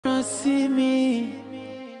rán sí mi,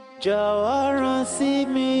 jọ̀wọ́ rán sí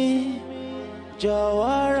mi,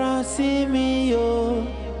 jọ̀wọ́ rán sí mi o,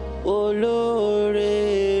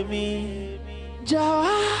 olóore mi.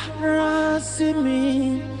 Jọ̀wọ́ rán sí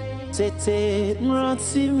mi, tètè rán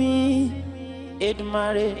sí mi,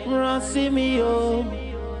 Èdùmàrè rán sí mi o,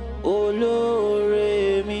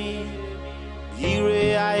 olóore mi.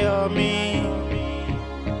 Ire ayọ̀ mi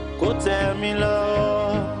kó tẹ̀ mí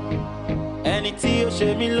lọ́wọ́, ẹni tí ó ṣe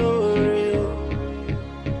mí lóore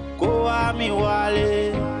kó wá mi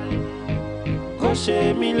wálé, kó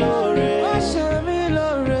ṣe mí lóore, kó ṣe mí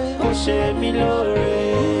lóore, kó ṣe mí lóore.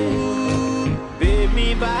 Bèmi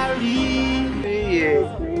bá rí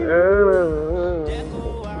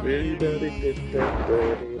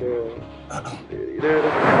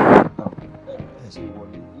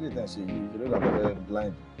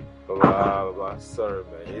blind. Baba, sorry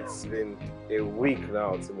man, it's been a week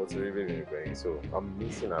now tí mo ti rí baby mi, so I'm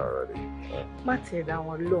missing her already. Má tiẹ̀ dá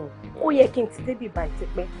wọn lóhùn, ó yẹ kí n ti débi báyìí ti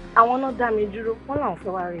pẹ́, àwọn náà dá mi dúró, wọ́n làwọn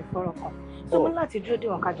fẹ́ wá rí ìfọ̀rọ̀ kan, so mo láti dúró dé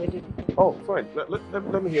wọn kájọ débi. Oh, fine,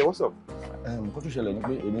 let me hear, what's up? Kó tó ṣẹlẹ̀ ni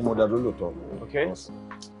pé èmi mo dá dúró lóòótọ́. Okay.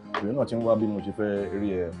 Èmi náà ti ń wá bí mo ṣe fẹ́ rí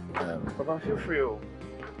ẹ. Baba, feel free o.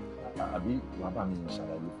 Àbí wàá bá mi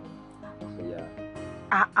ṣàlàyé fún mi.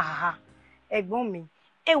 Ẹ̀gbọ́n mi,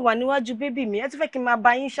 ẹ wà níwájú bébì mi, ẹ tún fẹ́ kí n máa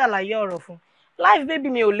bá yín ṣàlàyé ọ̀rọ̀ fún. Life bébì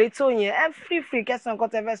mi ò lè tó yẹn, ẹ free kẹsàn-án kan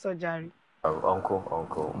tẹ́ fẹ́ sọ jàre. Uncle,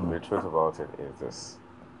 the truth about it is this.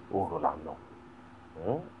 Orolano.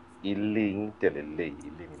 Ilé yín tẹ̀lé ilé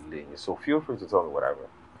yín. So feel free to tell me whatever.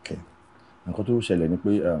 Okay. Nǹkan tó ṣẹlẹ̀ ni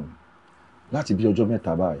pé láti bí ọjọ́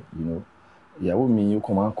mẹ́ta báyìí, ìyàwó mi ó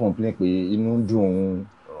kàn máa ń complain pé inú ń dùn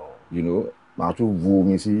òun, màá tún bu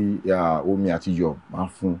omi sí omi àti iyọ̀ máa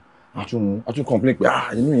fún un. A tún complain pé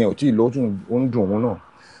inú yẹn ò tí ì lọ, ó ń dùn òun náà.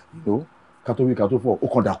 Ká tó wí ká tó fọ̀, ó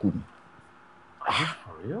kàn dákú ni.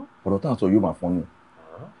 Ọ̀rọ̀ táà ń sọ yóò máa fọ́n ni.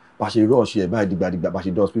 Bá ṣe rọ́ọ̀ṣì ẹ̀ báyìí dìgbàdìgbà bá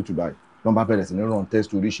ṣe dé hospital báyìí. Lọ́n bá bẹ̀rẹ̀ sí ní run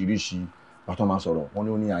test oríṣiríṣi. Bàtọ́ máa sọ̀rọ̀, wọ́n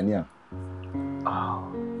ní ó ní àníyàn. Oh,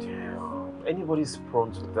 damn. Anybody's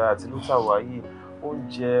prone to that.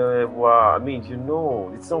 I mean,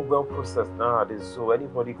 it's not well processed nowadays, so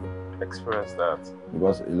anybody could experience that.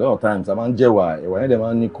 Because a lot of times, a máa ń jẹ̀wà, ẹ̀wà yẹn dẹ̀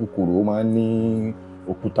máa ń ní kòkòrò, ó máa ń ní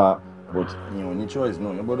òkúta, but èèyàn ní choice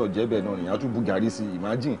náà, èèyàn gbọ́dọ̀ jẹ́ bẹ́ẹ̀ náà, èèyàn á tún bu gàrí sí,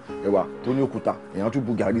 imagine ẹ̀wà tó ní òkúta, èèyàn á tún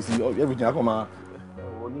bu gàrí sí, everything á kàn máa.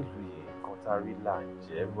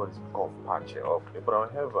 Everybody's gone patch it up, but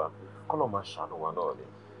however, call on my shadow one only.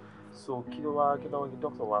 So, kilo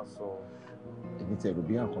doctor was so. Èmi tí ẹ̀rù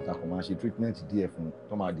bí àǹkan ta kò máa ṣe treatment díẹ̀ fún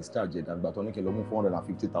tó máa discharge ẹ̀ dàgbà tó ní kí n lọ mú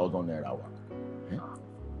 450,000 naira wá.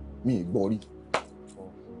 Mi ì gbọ́ rí.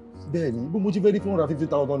 Bẹ́ẹ̀ ni, bó mo ti fẹ́ rí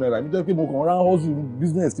 450,000 naira, mi jẹ́ pé mo kàn rán hustle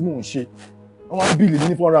business tí mò ń ṣe. Wọ́n wá bíìlì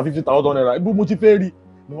ní 450,000 naira, bó mo ti fẹ́ rí.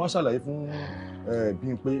 Mo wá ṣàlàyé fún bí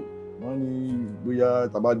n pé wọ́n ní bóyá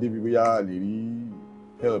tàbá débi bóyá lè rí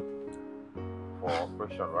help. For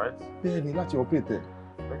operation, right? Bẹ́ẹ̀ ni, láti operate ẹ̀.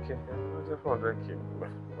 Okay, just 400k.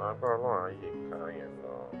 I'm going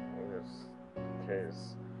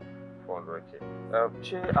case 400k.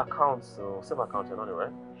 Che account, so same account,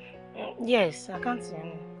 right? Yes, account.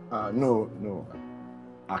 No.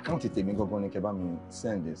 Account tèmi gangan ni kẹ́ bá mi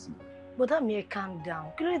send ẹ sí. But that me calm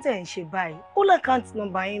down. Kí ló tẹ̀ ń ṣe báyìí? Ó lè account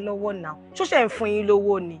number yín lọ́wọ́ now. Ṣó ṣe ń fún yín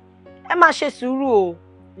lówó ni? Ẹ má ṣe sùúrù o.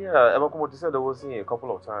 Yeah, I've come to send the whole thing a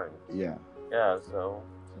couple of times. Yeah, so.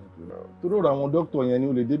 Torí ọ̀rọ̀ àwọn dókítà yẹn ni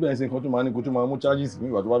o lè dé bẹ́ẹ̀ sí nǹkan tó máa ní kó tó máa mú charges ní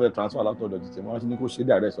ìgbà tó bá fẹ́ transfer látọ̀dọ̀ tètè wọ́n á ti ní kó ṣe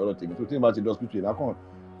direct sọ̀rọ̀ tèmi tó tí n bá ti lọ hospital lákàn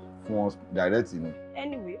fún wọn direct ni.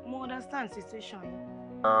 Anyway, mo understand situation yìí.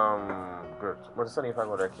 Good. But it's only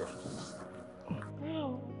 500k.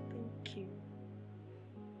 Oh, thank you.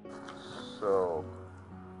 So,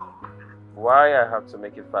 why I have to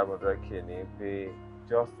make it 500k ni pé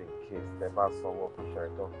just in case the bá sanwó fún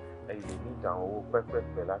ṣẹ̀tọ́ ẹ lè ní ìdáwọ́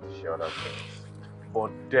pẹ́pẹ́pẹ́ láti ṣe other things.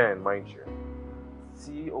 But then, mind you,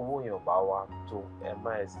 tí owó yẹn bá wá tó ẹ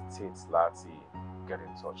má hesitate láti get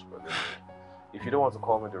in touch with me. If you don't want to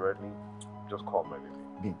call me directly, just call me.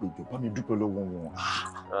 Gbèjò bá mi dúpẹ́ lọ́wọ́ wọn.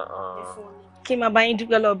 Kí n máa bá yín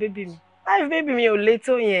dúpẹ́ lọ́wọ́ bébì mi. Life bébì mi ò lè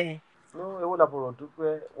tó yẹn. No, it won't happen.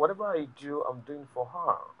 Whatever I do, I'm doing for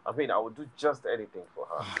her. I mean, I would do just anything for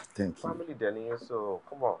her. Thank you. Family, Danny, so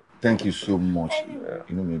come on. Thank you so much.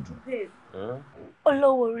 Inú mi dùn.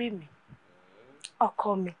 Olówó orí mi,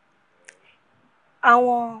 ọkọ mi,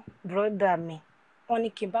 àwọn brọ́dà mi, wọ́n ní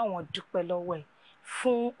kí n bá wọn dúpẹ́ lọ́wọ́ ẹ̀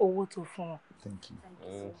fún owó tó fún wọn. Thank you.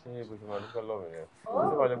 Ṣé ibo ṣe máa dúpẹ́ lọ́wọ́ mi yẹn?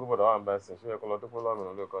 Ṣé máa jẹ́ pé bọ̀dọ̀ wà ń bá ẹ̀sìn? Ṣé ẹ kọ́ lọ dúpẹ́ lọ́wọ́ mi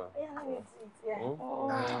lórí ọkọ rẹ̀?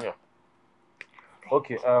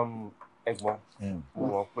 Okay, ẹ̀gbọ́n, mo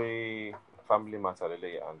mọ̀ pé family matter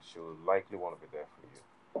lélẹ́yìí and she will likely want to be there for you.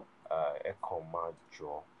 Ẹ kàn máa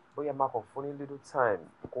jọ bóyá máa kàn fún ní little time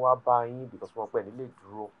kó wá bá yín because wọ́n pẹ́ nílé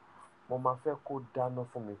dúró mo máa fẹ́ kó dáná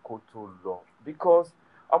fún mi kó tó lọ because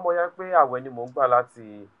ọmọ yẹn pé àwẹ̀ ni mò ń gbà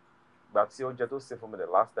láti gbà tí oúnjẹ tó ṣe fún mi the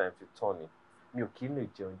last time fi tán ni mi ò kí lè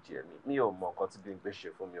jẹ oúnjẹ mi ò mọ nǹkan tí bí n gbé ṣe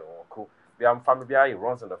fún mi òun kú bí I'm family bí I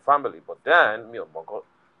runs in the family but then mi ò mọ nǹkan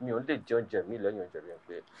mi ò lè jẹ oúnjẹ mi lẹ́yìn oúnjẹ bí n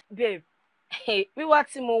pé. babe wíwá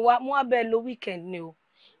tí mo wá bẹ́ẹ̀ lo weekend ni o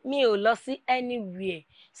mi ò lọ sí anywhere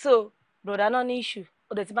so broda náà ní issue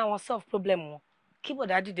ó dẹ̀ ti bá wọn solve problem wọn kí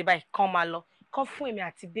bọ̀dá dìde báyìí kán máa lọ kán fún èmi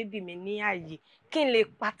àti bébì mi ní ààyè kí n lè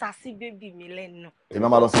pátá sí bébì mi lẹ́nu. èmi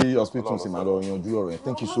máa lọ sí hospital sí máa lọ yanjú ọ̀rọ̀ yẹn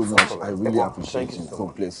thank you so much I really appreciate you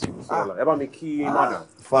God bless you. ẹ bá mi kí madam.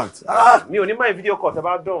 fact. mi ò ní mind video call tẹ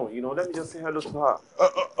bá dùn let me just say hello to her.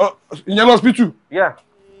 ìyẹn lọ hospital. yeah.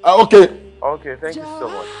 Okay. Okay, thank you so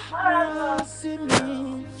much.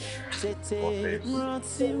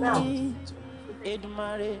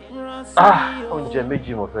 Oúnjẹ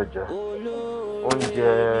méjì mo fẹ́ jẹ.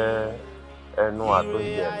 Oúnjẹ ẹnu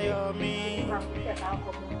àtúnjẹ mi.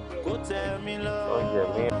 Oúnjẹ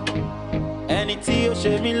mi. Ẹni tí ó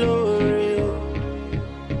ṣe mí lóore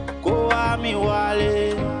kó wá mi wálé.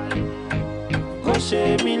 Kó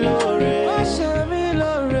ṣe mí lóore. Kó ṣe mí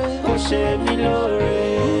lóore. Kó ṣe mí lóore.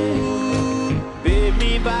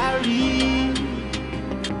 Bèmi bá rí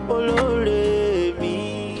olóore mi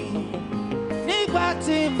nígbà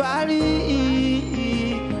tí n bá rí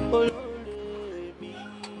olóore mi.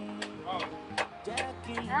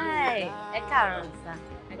 Ẹ káàárọ̀ sà.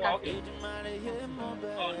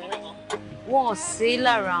 Wọ́n ò sí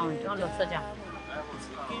l'around, wọ́n lọ sọ́jà.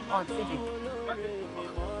 Wọ́n ti dé.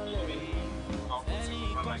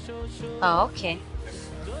 Oh, okay.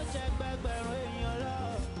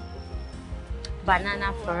 Banana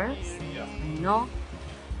first, no.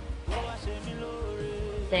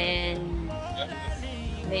 Then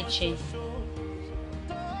cheese.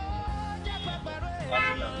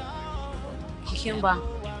 Cucumber.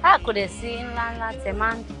 Kò dẹ̀ sí ńlá tẹ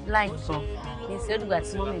máa ń láìpọ̀ ní sí òdùgbà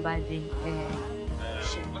tí mọ́mì bá dé.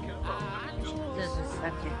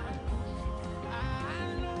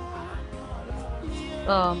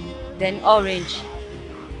 Then orange.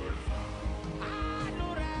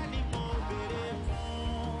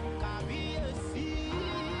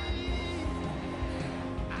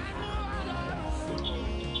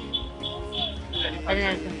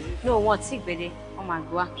 No, wọ́n ti gbèdé wọ́n máa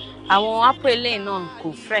gbé wá àwọn apple eléyìí náà kò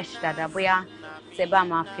fresh dáadáa bóyá tẹ bá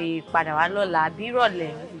máa fi padà wá lọ́la àbí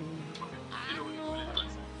ìrọ̀lẹ́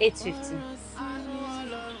 8:50.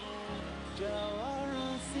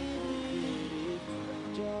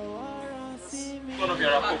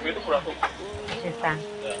 Yes, sir.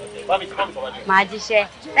 Màá jíṣẹ́.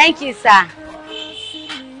 Thank you, sir.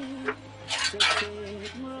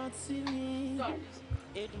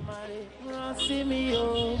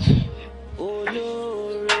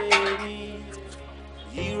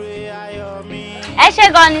 Ẹ ṣé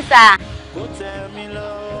gan ni sà. Kó tẹ́ mi lọ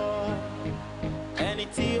ẹni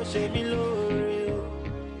tí ó ṣe mí lóore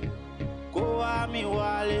kó wá mi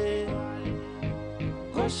wálé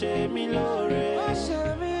kó ṣe mí lóore kó ṣe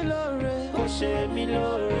mí lóore kó ṣe mí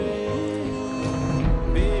lóore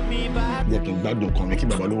bèmí bá. yẹ kí n gbádùn kan mi kí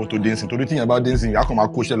bàbá lówó tó dé nsìn torí tíyẹn bá dé nsìn a kàn máa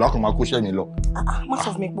kóṣẹ́ lọ a kàn máa kóṣẹ́ mi lọ. má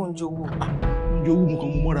sọ fún mi pé òun jowó. oúnjẹ owó mo kàn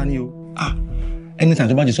mú mọ́ra ni o. anytime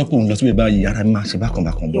tó bá ti sọ pé òun lọ síbẹ̀ báyìí ara mi máa ṣe bákan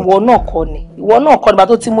bọ̀. ìwọ náà kọ́ ni bá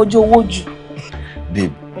tó ti mójú owó jù.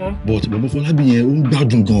 babe but bàbá Fọlábí yẹn ó ń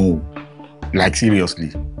gbádùn gan o like seriously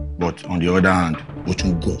but on the other hand ó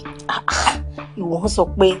tún gọ̀. ìwọ ń sọ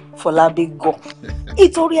pé Fọlábí gọ̀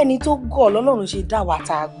nítorí ẹni tó gọ̀ lọ́lọ́run ṣe dá wa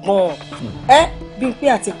tá a gbọ́n Bímpé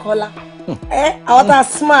àti Kọ́lá àwọn tá a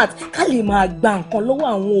smart ká lè máa gba nǹkan lọ́wọ́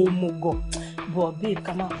àwọn òmùgọ̀ but babe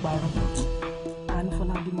ká má parọ́ àánú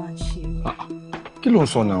Fọlábí máa ń ṣe. kí ló ń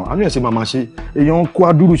sọ náà àánú ẹ̀ ṣe máa ṣe èèyàn kó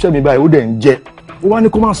adúrú iṣẹ́ mi báyìí ó dẹ̀ ń jẹ́ ó wá ní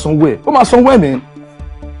kó máa sanwó ẹ̀ ó máa sanwó ẹ̀ mi.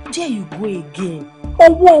 there you go again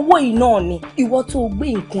owó yìí náà ni ìwọ tó gbé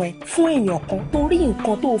nǹkan ẹ fún èèyàn kan torí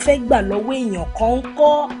nǹkan tó fẹ́ gbà lọ́wọ́ èèyàn kan ń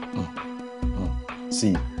kọ́.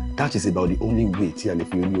 see that is about the only way tí a lè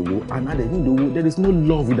fi rí owó and now they need owó there is no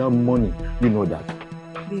love without money you know that.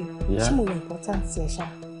 ṣé mo wà important ẹ ṣá.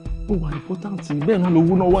 ó wà important bẹ́ẹ̀ náà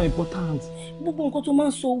lówó náà wà important. gbogbo nǹkan tó máa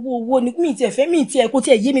ń sọ owó ni mi tiẹ̀ kó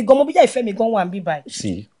tiẹ̀ yé mi gan mo bí ìfẹ́ mi gan wà ń bí báyìí.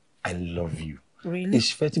 see I love you. Really?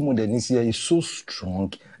 ìfẹ́ tí mo dẹ̀ ní sí ẹ is so strong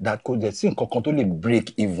that kò dẹ̀ sí nǹkan kan tó lè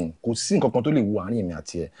break even kò sí nǹkan kan tó lè wo àárín èmi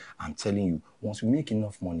àti ẹ I'm telling you once we make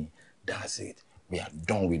enough money that's it we are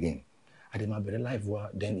done with him. Adema bẹ̀rẹ̀ life wa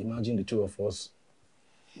then imagine the two of us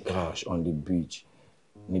gosh on the beach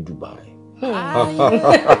ní Dubai.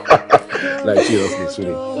 Like seriously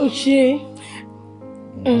sorry. ó ṣe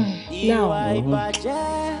Now,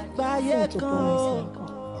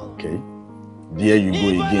 okay. There you go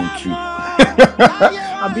again too.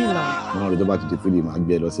 Abila. No, the back to the film. I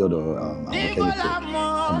get lost out of mechanic. Come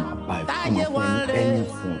on, any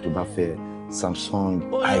phone to buy fair. Samsung,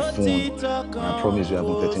 iPhone. I promise you,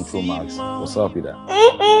 iPhone 13 Pro Max. What's up with that?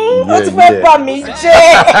 What's for me,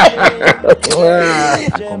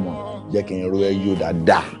 Come on, you can roll you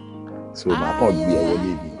that. So my can't be a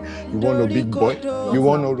lady. You want a big boy? You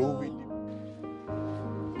want to roll with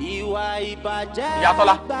you?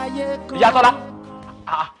 Yatola.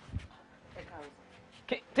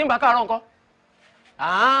 Timba káàárọ̀ ńkọ́.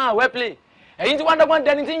 Well play. Ẹ̀yin tí wọ́n dọ́gbọ́n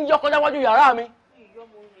dẹni tí ń yọ kọjá wájú yàrá mi.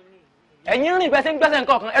 Ẹ̀yin rìn gbẹ́sẹ̀ nǹkan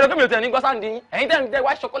kan. Ẹ̀rọ kí mi ò tẹ̀ ní gbọ́ sáǹdì yín. Ẹ̀yin tẹ̀ ń jẹ́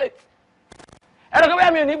white chocolate. Ẹ̀rọ kí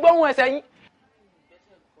mi ò ní gbóhùn ẹsẹ̀ yín.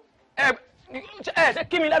 Ṣé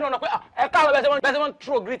kí mi lẹ́nu ọ̀nà pé ẹ káàárọ̀ bẹ́sẹ̀ wọ́n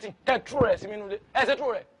true greeting. Kẹ́ true rẹ̀ sí mi nulẹ̀. Ṣe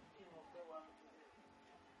true rẹ̀.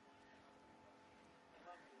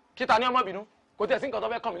 Kíta ní ọmọ bínú. Kò tí ẹ sí nǹkan tó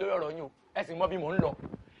fẹ́ kàn mí lórí ọ̀rọ̀ yín o. Ẹ sì mọ bí mò ń lọ.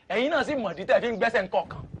 Ẹ̀yin náà sì mọ̀ dí tẹ́ fi ń gbẹ́sẹ̀ nǹkan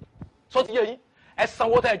kan. Sọ ti yé yín. Ẹ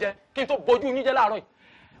sanwó tẹ́ jẹ kí n tó bojú yín jẹ́ láàárọ̀ yìí.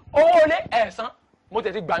 Owó ilé ẹ̀san mo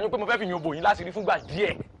tẹ̀ ti gbà yín pé mo fẹ́ fi yan bò yín láṣìírí fúngbà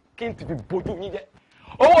díẹ̀ kí n ti fi bojú yín jẹ́.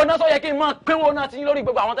 Owó náà sọ yẹ kí n máa pínwó náà ti yín lórí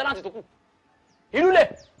gbogbo àwọn tẹ́láǹtì tó kù. Ìlú lè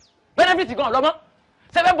bẹ́nẹ́fìtì gan lọ́mọ́.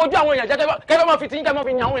 Ṣé fẹ́ bojú àwọn èèyàn jẹ́ kẹ́fẹ́ máa fi ti yín kẹ́ máa fi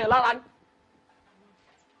yan àwọn èèyàn lára ni.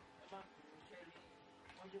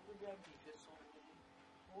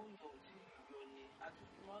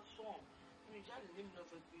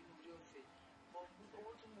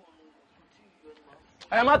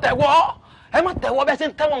 Ẹ má tẹ̀wọ́ bẹ́ẹ̀ ṣe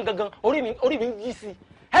ń tẹ́wọ́ gangan orí mi ń yí sí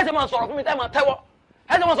ẹ ṣe máa sọ̀rọ̀ fún mi tẹ́ máa tẹ́wọ́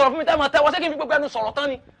ṣé kí n fi gbogbo ẹnu sọ̀rọ̀ tán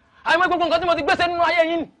ni àìmọ́ gbogbo nǹkan tí mo ti gbèsè nínú ayé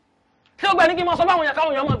yín ni ṣé ó gbẹ ní kí n máa sọ báwọn èèyàn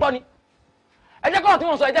káwọn èèyàn máa gbọ́ ni ẹ jẹ́ kọ́ tí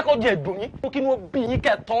wọ́n sọ ẹ jẹ́ kó di ẹ̀dùn yín kí ni ó bí yín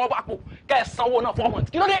kẹ́ tọwọ́ bá pò kẹ́ sanwó náà 4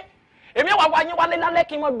 months kí ló dé èmi wà wá yín wálé lálẹ́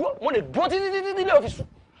kí n máa dúró mo lè dúró títí lé òfìsù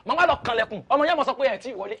màá wá lọ kanlẹ̀kùn ọmọ yẹn mọ̀ sọ pé ẹ̀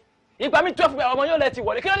tí wọlé ìgbà mi 12 ọmọ yóò lẹ ti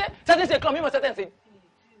wọlé kí ló dé sẹ́tẹ̀ǹsì kan mi mọ̀ sẹ́tẹ̀ǹsì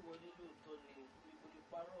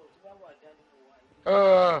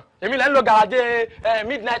èmi lẹ́ ń lo garaje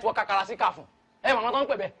midnight work kakara sí káfùn màmá tó ń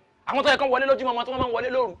pè bẹ́ẹ̀ àwọn tó yẹ kán wọlé lójúmọ́ ọmọ tó máa ń wọlé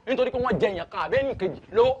lóru nítorí pé wọ́n jẹ èèyàn kan àbẹ́yìn kejì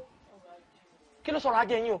lówó kí ló sọ̀rọ̀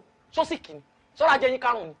ajé yín o sọ́sìkì ni sọ̀rọ̀ ajé yín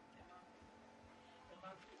karùn-ún ni.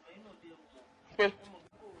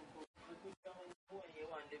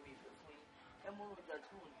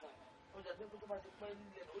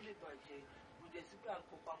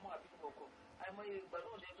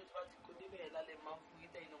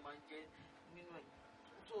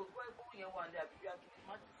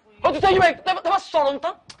 ó ti tẹ́ yín bẹ́ẹ̀ tẹ́ bá sọ̀rọ̀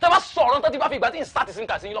nǹkan tí bá fi ìgbà tí ń sáà ti sí ń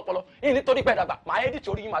kà sí yín lọ́pọlọ yín nítorí pẹ́ dàgbà màá ẹ́dìtì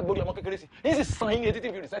orí yín máa gbórí ọmọ kékeré sí yín sì san yín ní etí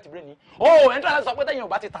tí fi reset brain yín ẹ̀ ń tọ́ láti sọ pé tẹ́yìn ò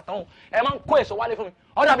bá ti tàtàn o ẹ máa ń kó èso wálé fún mi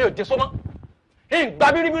ọ̀dà mi ò jèso mọ́ yín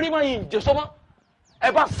gba bíríbírí mọ́ yín jèso mọ́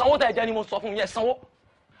ẹ bá sanwó tẹ́ ẹ jẹ́ ni mo sọ fún yín ẹ sanwó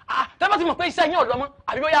tẹ́ bá ti mọ̀ pé iṣẹ́ yín ọ̀dọ́ mọ́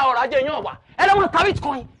àbí bóyá ọrọ̀ ajé yín ọ̀wà ẹ lọ́mọ ta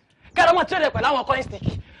bitcoin kẹ́ ẹ lọ́mọ trade pẹ̀lú àwọn coin stick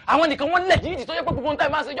àwọn nìkan wọ́n lẹ̀ jíjì tó yẹ pé gbogbo nǹkan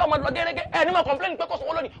máa ń ṣe yọ ọmọ lọ gẹ́gẹ́ ẹ ní mọ̀ complain pé kò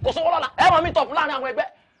sówó lónìí kò sówó lọ́la ẹ máa mi tọ̀pù láàrin àwọn ẹgbẹ́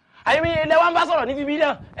àyèmí ilẹ̀ wa ń bá sọ̀rọ̀ ní bíbí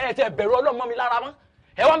náà ẹ ti bẹ̀rù Ọlọ́run mọ́ mi lára mọ́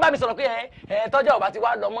ẹ wá ń bá mi sọ̀rọ̀ pé ẹ tọ́jà ọba ti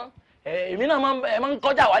wá lọ mọ́ èmi náà máa ń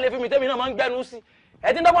kọjá wálé fún mi tẹ́mi náà máa ń gbẹ́nu sí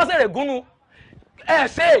ẹ ti ń dọ́gbọ́n sèrè gúnnu ẹ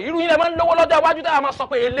ṣe irú yín lẹ máa ń lówó lọ́jọ́ iwájú tá a máa sọ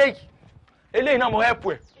pé eléyìí náà mo help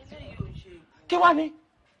ẹ. kí wá ní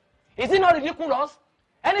is it not ridiculous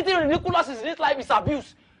anything ridiculous in this life is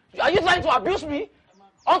abuse are you trying to abuse me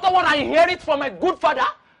unto what I inherit from a good father?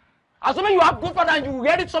 Assuming you have good father and you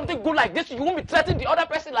inherit something good like this, you won't be threatening the other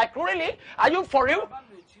person. Like, really? Are you for real?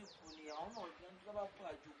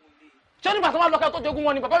 Ṣé nígbà tí wọ́n lọ́kẹ́ tó jogún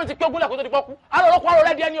wọn ni bàbá mi ti pé ogún lẹ́kọ̀ọ́ tó di pọ́kú? Á lọ lọ́kọ́ àrò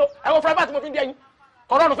rẹ̀ díẹ̀ ni o. Ẹ̀wọ̀n fúnra bá ti mo fi ń di ẹyin.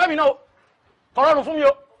 Kọ̀rọ̀nù fẹ́mi náà o. Kọ̀rọ̀nù fún mi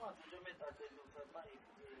o.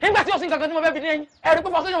 Nígbà tí o sì ń kankan tí mo fẹ́ fi ní ẹyin. Ẹ̀rí pé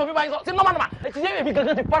fọ́sẹ́yìn mo fi bá yín sọ. Sí nọ́mà. Ti yé èmi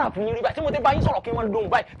gangan ti para fún yín rí báyìí. Tí mo ti bá yín sọ̀rọ̀ kí wọ́n lóhùn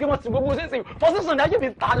báyìí. Kí wọ́n ti gbogbo ṣe ń sèyí. Fọ́sẹ́sàn ni ayé mi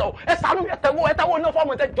ta lọ. Ẹ ṣàánú mi ẹ tẹ́wọ́ iná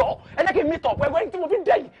fọ́ọ̀mù ẹ jọ. Ẹ jẹ́ kí n mi tọ̀ pé ẹgbẹ́ tí mo fi ń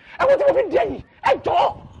dẹ̀yìn. Ẹgbẹ́ tí mo fi ń dẹ̀yìn. Ẹ jọ.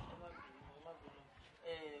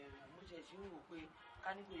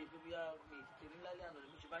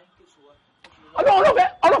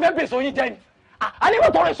 Ọlọ́fẹ́ bèsò yín jẹ́ ni. Àníwọ̀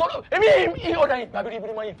tọrọ èso èmi ọ̀dà yìí gbà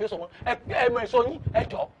bíríbírí máa yín fèsò wọn. Ẹ̀mọ̀ èso yín ẹ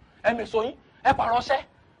jọ. Ẹ̀mọ̀ èso yín ẹ pààrọ̀ ṣẹ́.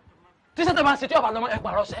 Tí sẹ́tẹ̀ bá ń ṣe tí ọ̀bà lọ́mọ ẹ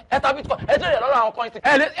pààrọ̀ ṣẹ́. Ẹ ta bitcoin ẹ tẹ̀lé lọ́rọ̀ àwọn coins.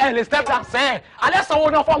 Ẹ lè step down sẹ́ẹ̀. Alẹ́ sanwó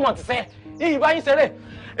náà 4 months sẹ́ẹ̀. Ìyìn bá yín ṣeré.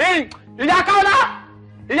 Ìyá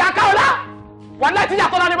Káọ́lá wà láti ìyá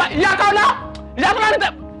Tọ́lá ní bá ìyá Káọ́lá ní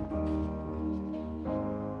tẹ̀.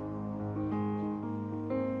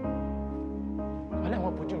 Wọ́n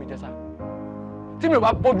lẹ́wọ̀n bójú mi jẹ́ sá. Tí mi ò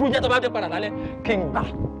bá bójú jẹ́ tó bá dé padà lálẹ́ kí n gbà.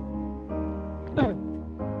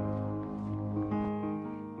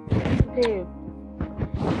 Babe,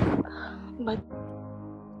 but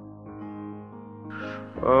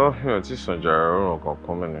Oh, mi ò tí sùn jàre, oorun kan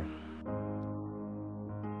kún mi ni.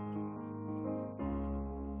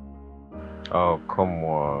 Oh, come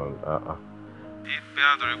on. Pé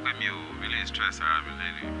àtọ̀rí pé mi ò really stress ara mi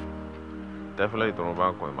lẹ́nu. Definitely tó ń bá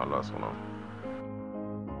ń kún ìmọ̀ lọ́sùn náà.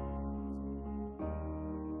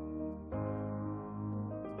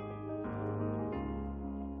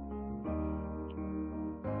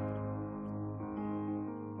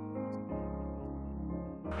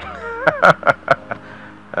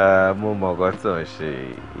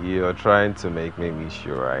 You're trying to make me miss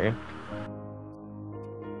you, right?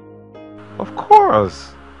 Of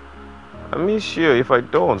course. I miss you. If I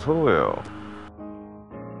don't, who will?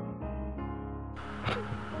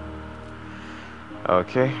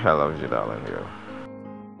 Okay, I love you, darling.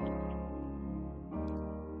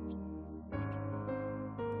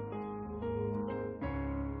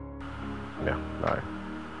 Yeah, bye.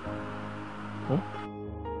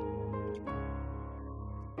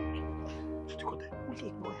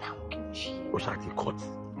 Ó ṣáà ti cut.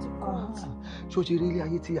 Ṣé o ti rí ilé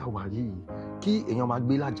ayé tí a wà yìí kí èèyàn máa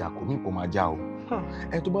gbé lájà kò ní kó máa já o.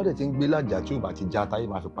 Ẹ tó bá dẹ̀ ti ń gbé lájà tí ò bá ti já táyé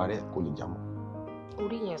máa fi parẹ́ kó lè já mọ́.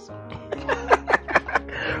 Orí yẹn sàn.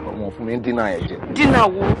 Ọmọ fún mi ń dínà ẹ̀ jẹ. Dínà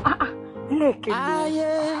wo?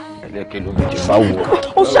 Ẹlẹ́kẹ̀ ló ń jẹ báwo.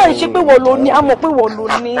 Ó ṣáà ṣe pé wọ́n ló ní, a mọ̀ pé wọ́n ló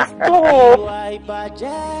ní. Ìwà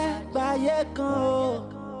ìbàjẹ́ gbáyé kan o.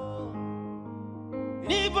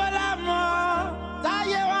 Níbo la mọ̀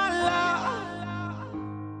táyé wa ń lọ?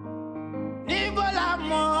 Níbo la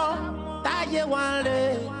mọ̀ táyé wa ń rè?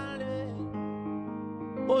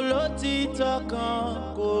 Olótìtọ́ kan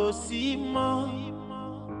kò sí mọ́.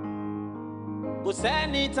 Kò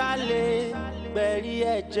sẹ́ni tá lè gbẹ̀rí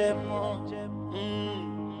ẹ̀jẹ̀ mọ́.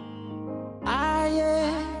 Ayé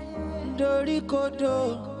ń dorí kodò.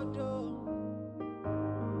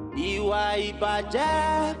 Ìwà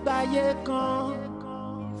ìbàjẹ́ gbáyé kan.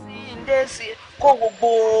 Ndesi kó gbogbo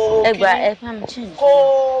ẹgbà ẹ fà mí change. Kó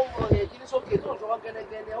kíní sókè tó ń sọ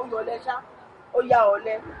gẹ́gẹ́gẹ́ ó yọ ọlẹ́ ṣá ó yá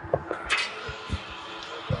ọlẹ́.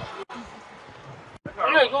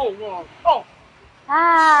 Ilé yóò wọ̀n.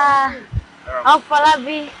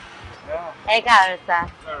 Ọ̀pọ̀lọpọ̀ ẹ káàárọ̀ sá.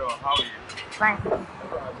 How are you? Fine.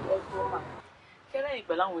 Kẹ́lẹ́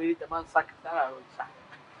ìgbà láwọn eré tẹ̀ máa ń sákì sára rẹ̀ ṣá.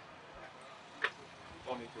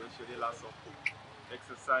 Wọ́n mi kò ń ṣeré lásán kò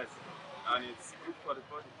exercise and it's good for the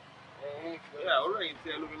body. Yeah, ọ̀rọ̀ yìí tí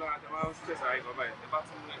ẹ lómi lára tẹ máa ń stress ara ìgbà báyìí. Ẹ bá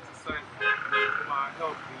tún exercise ó máa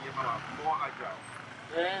help iye máa more agile.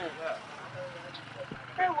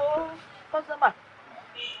 Ẹ wo kọ́sọ́mà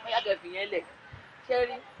ẹ̀yà gẹ̀ẹ́fì yẹn lẹ̀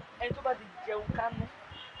ṣẹ́rí ẹni tó bá ti jẹun kánú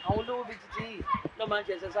àwọn olówó bíi títí yìí ló máa ń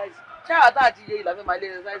ṣe exercise ṣáà tá àti iye ìlànà máa lé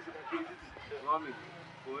exercise nàìjíríà títì. Mọ́mí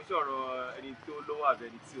kò ń sọ̀rọ̀ ẹni tó lówó àbí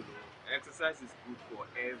ẹni tí ò lówó. Exercise is good for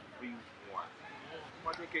everyone.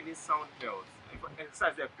 Wọ́n jẹ́ kí ní sound health.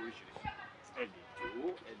 Exercise ẹ̀ kò oríṣiríṣi. Ẹ lè jó,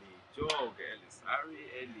 ẹ lè jog, ẹ lè sáré,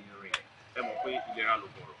 ẹ lè rìn. Ẹ mọ̀ pé ìlera ló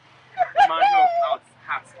bọ̀rọ̀. Ẹ máa help out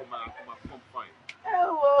heart kó máa pump fine. Ẹ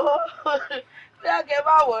wo bí akẹ́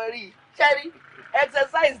bá wọ̀ rí ṣẹ́rí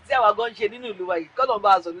exercise tí àwa gan ṣe nínú ìlú wa yìí kọ́nà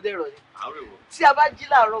bá a sọ ní dẹ̀rọ̀ ni. Tí a bá jí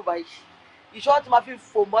láàárọ̀ báyìí ìṣọ́ tí máa fi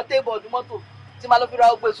fò mọ́ tébọ̀dù mọ́tò tí máa lọ fi ra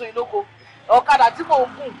ọgbẹ́ sóyin lóko ọ̀kadà tí mò ń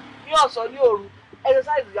gùn ní ọ̀sán ní òru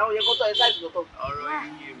exercise àwọn yẹn kó tọ́ exercise lọ́tọ̀. Ọ̀rọ̀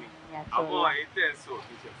yìí yé mi àwọn èyí tẹ̀ ń sọ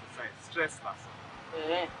kì í ṣe exercise stress lásán.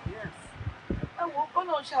 Ẹ wo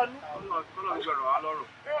kọ́nà ń ṣàánú. Kọ́nà ń gbẹ̀rọ̀ wá lọ́rùn.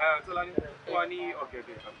 Tọ́lání wá ní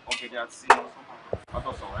ọ̀gẹ̀dẹ̀ àti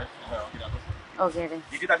àtọ̀sán rẹ̀ ọ̀gẹ̀dẹ̀ àtọ̀sán. Ọ̀gẹ̀dẹ̀.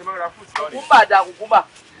 Ìdí tá a ti máa ń ra fruits lọ́nìí. Kùkúmbà dà kùkúmbà.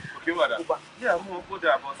 Kùkúmbà dà. Yíyá mú ọkọ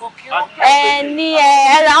dà bọ́. Ẹ ní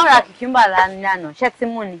ẹ ra ń ra kùkúmbà lánàá ṣé tí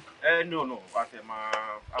mú ni. No wá tẹ máa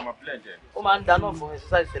máa blend ẹ. Ó máa ń dáná fún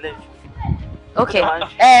exercise tẹ́lẹ̀ jù. Ok.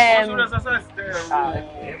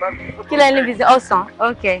 Kí lẹ níbi tí ọ̀sán?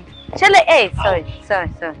 Ok. Ṣé lè sorry.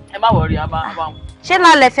 Ẹ má wọrí a máa. Ṣé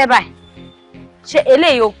náà lẹ fẹ́ báyìí? Ṣé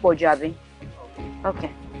eléyìí ó pọ̀ jù àbí? Ok.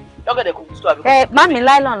 Lọ́gẹ̀dẹ̀ kò tó àbí. Má mi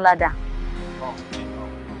láìlọ́n ládàá.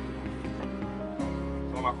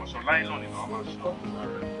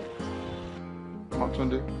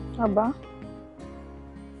 Mọ́túndé. Bàbá.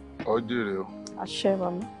 Ó jèrè o. Àṣẹ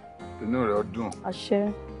bàbá. Inú rẹ̀ ó dùn.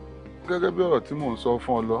 Àṣẹ. Gẹ́gẹ́ bí ọ̀rọ̀ tí mò ń sọ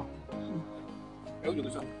fún ọ lọ.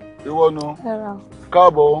 Ìwọ nu. Ẹ ra.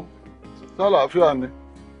 Káàbọ̀ o. Sálàáfíà ni.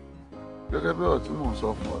 Gẹ́gẹ́ bí ọ̀rọ̀ tí mò ń sọ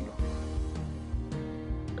fún ọ lọ.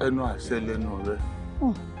 Ẹnu àṣẹ lẹ́nu rẹ.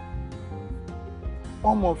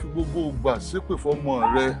 Wọ́n mọ̀ fi gbogbo ìgbà ṣépè fọ́mọ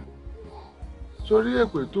rẹ. Sórí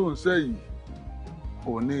èpè tó ń ṣẹ́ yìí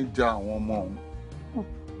kò ní ja àwọn ọmọ òun.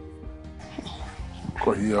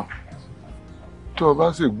 Kò yọ. Tó o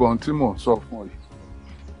bá sì gbọ́ ohun tí mò ń sọ fún ọ yìí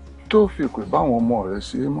tó fi pè báwọn ọmọ rẹ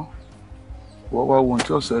ṣe é mọ́ wọ́n wá wo ohun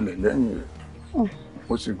tí ó ṣẹlẹ̀ lẹ́yìn rẹ̀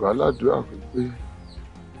mo sì gbà ládùúrà pé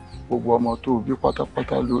gbogbo ọmọ tó bí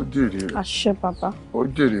pátápátá ló jèrè rẹ̀. Àṣẹ bàbá. Ó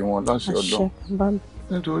jèrè wọn láṣẹ Ọlọ́run. Àṣẹ bàbá mi.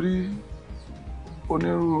 Nítorí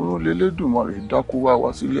onírúurú lélẹ́dùmarè dákú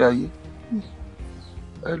wá sílé ayé.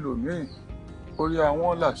 Ẹlòmíì orí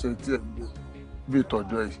àwọn làṣẹ tí ẹ gbé bí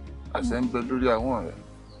tọ̀dọ̀ ẹ̀ àṣẹ ń bẹ lórí àwọn rẹ̀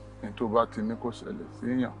ní tó bá ti ní kó ṣẹlẹ̀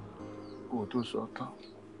síyàn kó tó sọ tán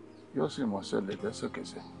yóò sì mọ̀ ṣẹlẹ̀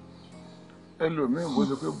lẹ́sẹ̀kẹsẹ̀. Ẹlòmíì bó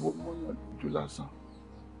ṣe pé bó mọ̀yàn lójú lásán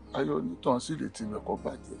ayé onítàn sì lè ti mẹ́kọ̀ọ́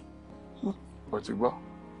bàjẹ́. Ó ti gbọ́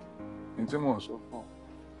ní tí mò ń sọ fún ọ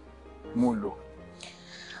mú lò.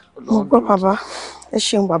 Mo gbọ́ bàbá ẹ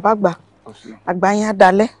ṣeun bàbá àgbà àgbà yín á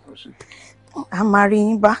dalẹ̀ a máa rí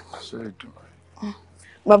yín bá.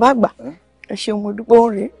 Bàbá àgbà ẹ ṣeun mo dúpẹ́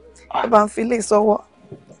òun rèé ẹ bá ń fi lè sọ́wọ́.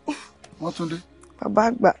 Wọ́n tún dé. Bàbá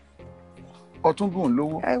àgbà. Ọtún bùn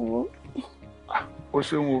lówó. Ẹ wo. O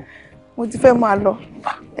ṣeun o. Mo ti fẹ́ máa lọ.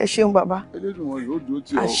 Ẹ ṣeun bàbá. Elédùmarè yóò dúró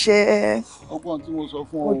tì ọ́. Àṣẹ. Ọgbọ́n tí mo sọ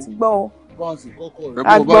fún ọ. Mo ti gbọ́ o. Báàsì kọ́kọ́ rẹ̀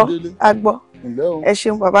bó bá délé. A gbọ́. Ǹlẹ́ o. Ẹ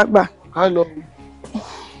ṣeun bàbá àgbà. Ká lọ.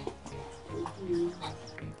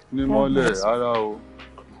 Ní mọ́lẹ̀ ara o.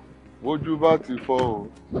 Bójú bá ti fọ́ o.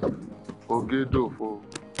 Ògédòfo.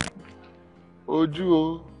 Ojú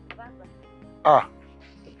o.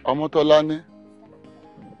 Ọmọ́tọ́lá ní.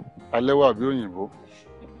 Alẹ́ wà bí òyìnbó.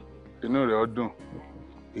 Inú rẹ̀ ó dùn.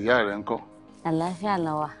 Ìyá rẹ̀ ńkọ́? Àlàáfíà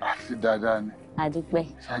la wà. Àti dáadáa ni. Àdúpẹ́.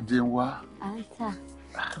 Ṣadé ń wá. Àǹtà.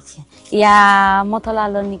 Ìyá Mọ́tọ́lá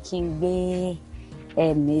ló ní kí n gbé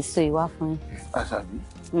èso ìwá fún yín. Àṣàbí.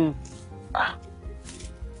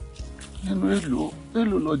 Nínú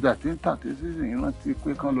èlò lọjà tí ń tà tí sísìn yìí rántí pé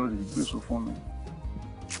kán lọ rí gbèsò fún mi.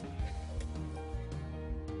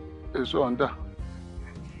 Èso ọ̀ǹdà.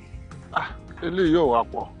 Eléyìí yóò wá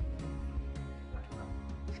pọ̀.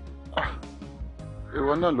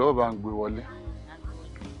 Ìwọ náà lọ́wọ́ bá ń gbé wọlé.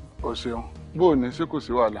 O ṣeun. Bóò ní sí kò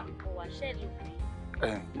sí wàhálà.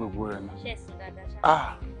 Gbogbo rẹ̀ ni.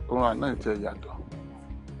 Òun àná ìtẹ̀ yàtọ̀.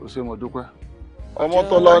 O ṣe mo dúpẹ́.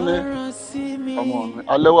 Ọmọ́tọ́lá ní ọmọ mi.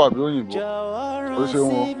 Alẹ́ wà bí òyìnbó. O ṣeun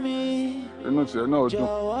o. Inú tiẹ̀ náà dùn.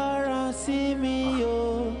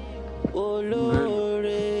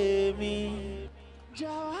 Olóore mi.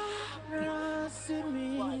 Rántí mi,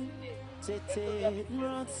 tètè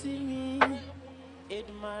rántí mi,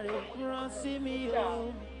 Èdùmàrè rántí mi o,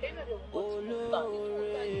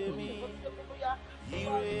 olóore mi,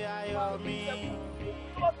 ire ayọ̀ mi,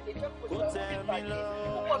 kó tẹ́ mi lọ,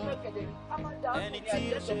 ẹni tí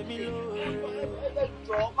ó ṣe mí lóore,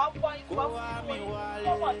 kó wá mi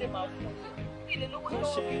wálé, kó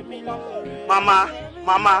ṣe mí lóore.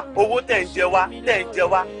 Màmá, owó tẹ̀ ń jẹ wá,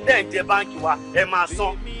 tẹ̀ ń jẹ báńkì wa, ẹ máa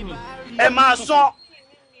san. Ẹ máa san.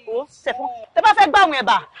 Ó ṣẹ̀fún. Tẹ́ bá fẹ́ gbà àwọn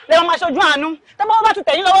ẹ̀bà, lẹ máa ṣojú àánú. Tẹ́ bá ti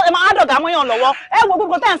tẹ̀yìn lọ́wọ́, ẹ máa dọ̀gá mọ́yàn lọ́wọ́. Ẹ wo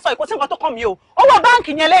gbogbo tẹ́ ń sọ ìkó sí nǹkan tó kàn mí o. Owó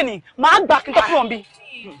báǹkì yẹn lẹ́nìí, màá gbà kí n tó kúrò níbí.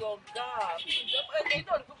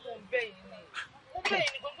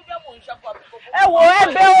 Ẹ wo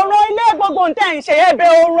ẹ̀bẹ̀ ọ̀rọ̀ ilé gbogbo tẹ́ ń ṣe ẹ̀bẹ̀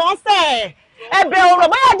ọ̀rọ̀ ṣẹ̀. Ẹ̀bẹ̀ ọ̀rọ̀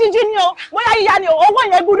bóyá jíjí ni o, bóyá yíyá ni o, owó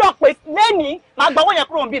yẹn gbúdọ̀ pé lẹ́nìí, màá gba owó yẹn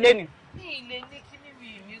kúrò níbí lẹ́nìí. Ní ilé ní kí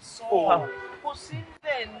mi sọ, kò sí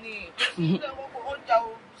bẹ́ẹ̀ ni, ọjà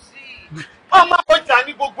ò sí. Ọmọ ọjà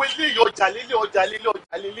ní gbogbo ilé ọjà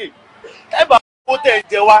lélẹ̀. Ẹ bá owó tẹ̀ ń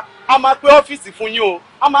jẹ wá, a máa pé ọ́fíìsì fún yín o.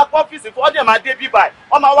 A máa pé ọ́fíìsì fún ọdẹ máa dé bíbà ẹ̀.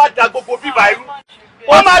 Wọ́n máa wá da gbogbo bíbà irú.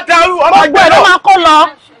 Wọ́n máa darú, wọ́n máa gbẹ́ lọ. Wọ́n máa kó lọ.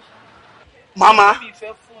 Màmá.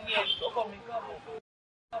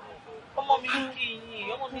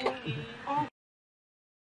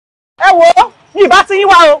 Ẹ wo ní ìbá tí yín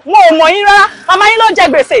wá o, wọn ò mọ̀ yín rárá. Màmá yín ló jẹ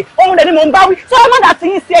gbèsè, òun dẹ̀ ni mò ń bá wí. Tí wọ́n má dà tí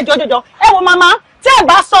yín sí ẹjọ́ jọjọ. Ẹ wo màmá, tí ẹ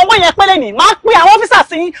bá san owó yẹn pélé ni, máa pe àwọn ọ́fíìsà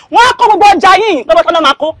sí yín. Wọ́n á kó gbogbo ọjà yín lọ́wọ́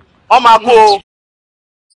máa kó. Ọ máa kó o.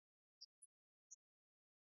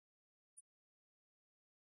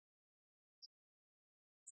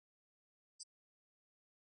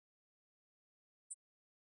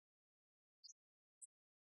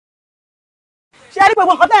 Ṣé rí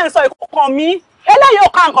gbogbo nǹkan tẹ́ ẹ̀ ń sọ ìkọ̀kan mi? Eléyìí ò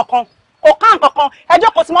ká nǹkankan. Kò ká nǹkankan. Ẹ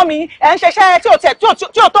jókòó sí mọ́ mi. Ẹ ń ṣiṣẹ́ tí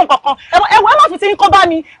ò tó nǹkankan. Ẹ má fi ti ń kó bá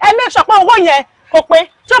mi. Ẹ make sure pé owó yẹn kò pé.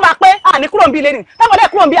 Tí ó bá pé, àní kúrò ń bí lé nì. Táwọn ọdẹ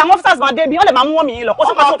kúrò ń bí, àwọn officers máa dé bí. Wọ́n lè máa mú wọ́n mi yín lọ. Kó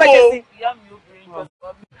sì kọ́ tó fẹ́ ṣe sí.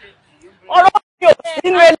 Ọ̀rọ̀ mi ò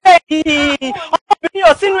sínú eléyìí. Ọmọbìnrin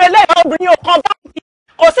ò sínú eléyìí. Obìnrin ò kan báńkì.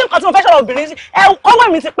 Kò sí nǹkan tí mo fẹ́ ṣọ̀rọ̀ obìnrin sí. Ẹ kọ́wọ́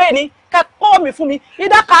mi ti pé ni. Kẹ́ kọ́wọ́ mi fún mi.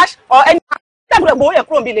 Either cash or any. Tẹ́gbẹ̀rẹ̀ gbowó yẹn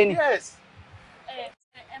kúrò ń bí lé nì.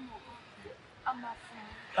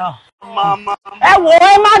 Ẹ wò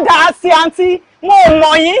ẹ má dà á sí àǹtí, mo ò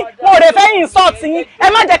mọ̀ yín, mo ò rè fẹ́ insult yín, ẹ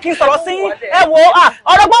má jẹ́ kí n sọ̀rọ̀ sí yín, ẹ wò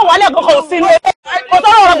ọ̀rọ̀gbọ́n wàlẹ̀ kankan ò sí inú ẹ kò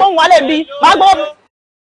sọ̀rọ̀ ọ̀rọ̀gbọ́n wàlẹ̀ bí máa gbọ́.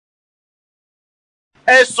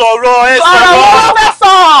 ẹ sọ̀rọ̀ ẹ sọ̀rọ̀. ọ̀rọ̀ wọn ló fẹ́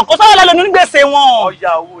sọ kò sọ̀rọ̀ lẹ́nu ní gbèsè wọn.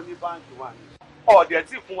 ọ̀yà owó ní báńkì wà ní ọ̀dẹ̀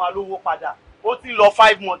tí fún wa lówó padà ó ti lọ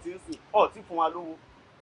 5 months nsìn ọ̀ tí fún wa lówó.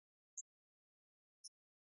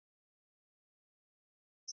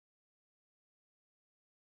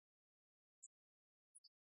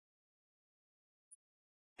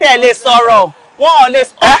 tẹ́ lè sọ̀rọ̀ wọn ò lè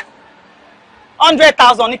sọ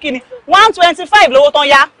 100,000 ní kíni 125 lówó tán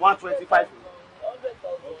yá. 125.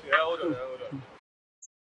 Okay, hold on.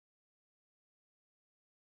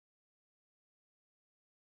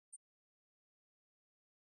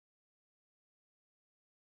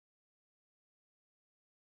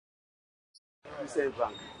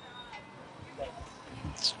 Bank.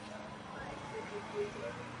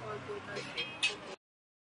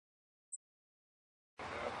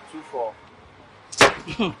 24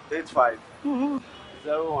 85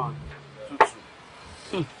 01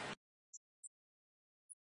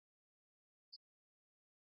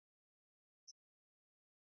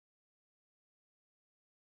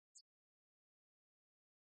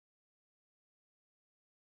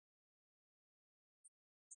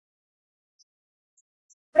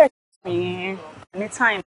 22.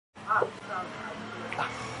 Anytime.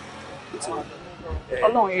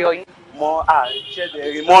 Ọlọ́run yọ yín. Mọ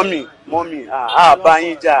àṣẹdẹrìn mọ́mì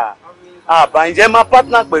àbáyín jà àbáyín jẹ́ máa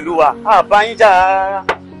partner pẹ̀lú wa àbáyín jà rárá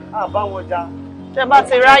àbáwọn jà. Tẹ́ bá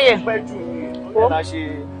ti ráyè.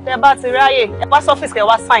 Tẹ́ bá ti ráyè ẹ wá sọ́fíìsì kẹ́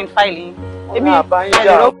wá sign file yín. Èmi ẹ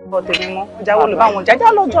lè rọ́pò tèmi mọ́ ìjà wo ló bá wọn jájá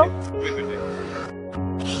lọ́jọ́.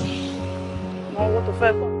 Mo owó tó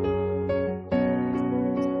fẹ́ kọ́.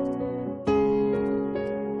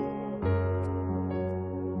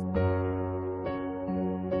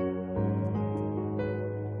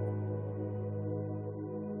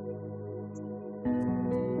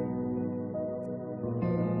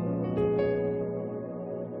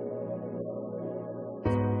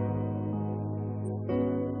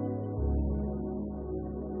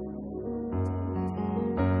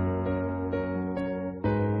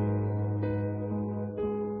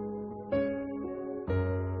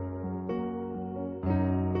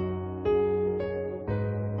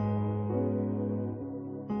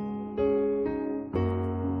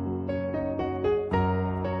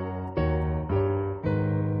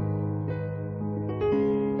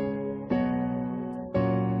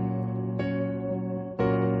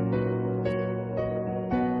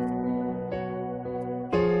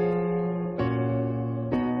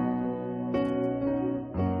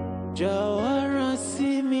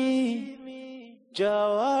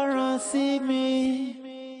 Jọ̀wọ́ rán sí mi,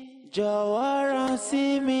 jọ̀wọ́ rán sí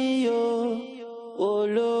mi o,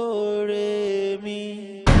 olóore mi.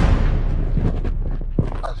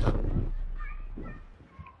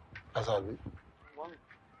 Àṣàbí.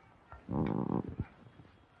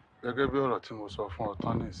 Gẹ́gẹ́ bí ọ̀rọ̀ tí mo sọ fún ọ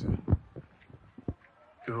tán nìsín,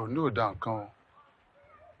 ìrònú ò dá nǹkan o.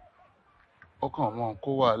 Ọkàn mọ́ kó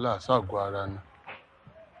wàhálà ságọ́ ara ni.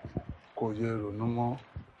 Kò yẹ ìrònú mọ́.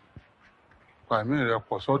 Pàmí rẹ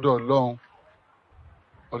pọ̀ sọ́dọ̀ Ọlọ́run.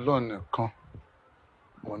 Ọlọ́run nìkan.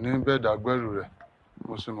 Mo ní bẹ́ẹ̀ dàgbẹ́rù rẹ̀.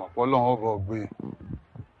 Mo sì mọ̀ pé Ọlọ́run ó bọ̀ gbé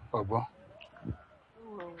ọgbọ́n.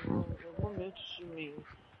 Ẹ̀gbọ́n mi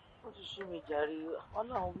ó ti sú mi jàre.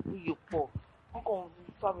 Ọlọ́run yìí pọ̀. Wọ́n kàn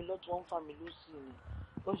ń fà mí lọ́tún, wọ́n ń fà mí lósì ni.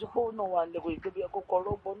 Lọ sí pé ó náà wà lẹ́kọ̀ọ́ ìgbé bí ẹ̀kọ́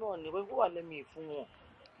rọ́gbọ́n náà ni wọ́n wà lẹ́mìí fún wọn.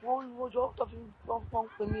 Wọ́n rojọ́ tó fi wọ́n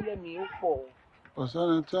pè mí lẹ́mìí ó pọ̀. Kò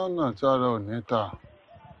sẹ́ni tí ọ̀nà tí ara ò ní ta.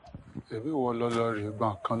 Èbí wọ lọ́lọ́ rè gbà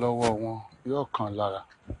kan lọ́wọ́ wọn yóò kan lára.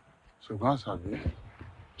 Ṣùgbọ́n Àṣàbí,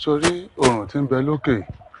 sórí oòrùn tí ń bẹ lókè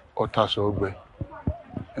ọ̀tàṣọ ọgbẹ.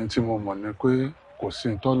 Ẹni tí mo mọ̀ ni pé kò sí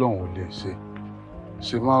ní tọ́lọ́hun ò lè ṣe.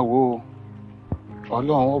 Ṣé máa wo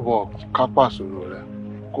Ọlọ́run ó bọ̀ kápá ìṣòro rẹ̀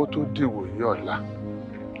kó tó dìwò yí ọ̀la.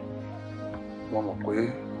 Mo mọ̀ pé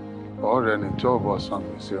ọ̀rẹ́ ni tí ọ̀bọ̀ san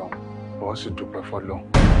gbèsè ọ̀hún ọ̀ sì dúpẹ́ fọlọ́run.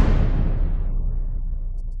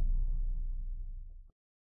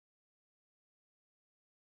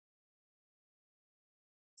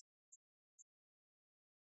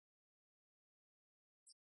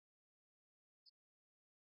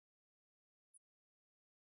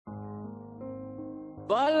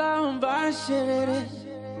 Bọ́lá ń bá ṣe rere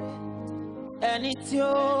ẹni tí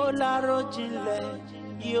ó lárò jinlẹ̀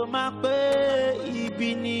yóò máa pé ibi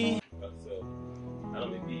ni.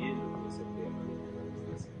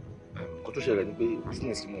 Nǹkan tó ṣẹlẹ̀ ni pé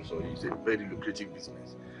business tí mo sọ yìí is a very lucrative business.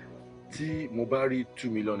 Tí mo bá rí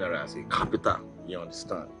 $2 million as a capital, you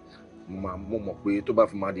understand? Mo mọ̀ pé tó bá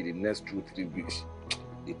fi máa di the next 2-3 weeks,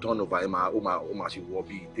 the turnover ó máa ṣe wọ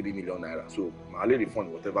bí $3 million. So màá lè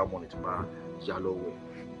refund whatever money tí máa yá lọ́wọ́ ẹ̀.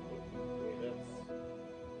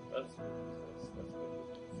 That's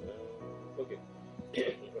okay.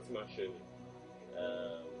 What's my show?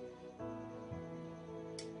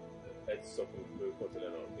 Let's stop with the report on the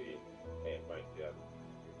mind there.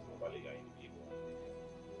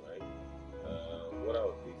 Right? What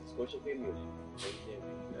else? Social media.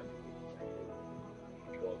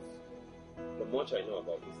 But the much I know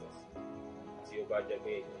about business, see your budget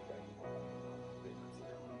may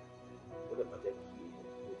what the budget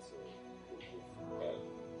puts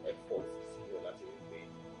efforts to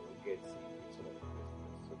get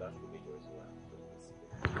so that's the major reason why.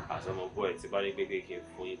 As I'm a boy, it's about a big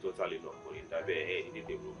for you totally not going that way, in the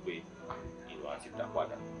way,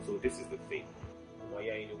 so this is the thing. Why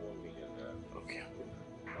are you 1 million? Okay.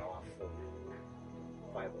 Now for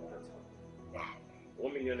 500,000. Wow.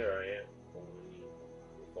 1 million naira only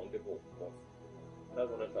fundable, but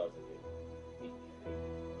 500,000.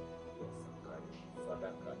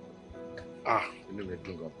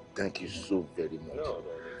 Thank you so very much. No,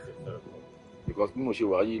 it's a because bí mo ṣe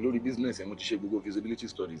wà yìí lórí business ẹ̀ mo ti ṣe gbogbo feasibility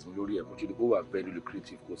studies mi lórí ẹ̀ mo ti rí ó wà very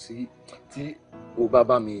lucrative kò sí tí o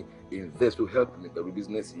bá mi invest to help me pẹ̀lú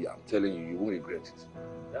business yìí I'm telling you won't regret it.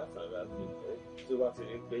 That's another thing. So what's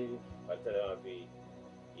it pay? I tell you, be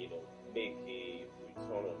make a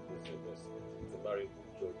return on this investment. It's a very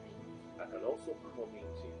good job. I can also come in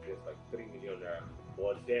to invest like 3 million naira,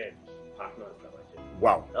 but then partners that I get.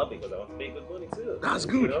 Wow. Not because I want to make good money too. That's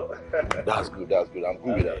good. That's good. I'm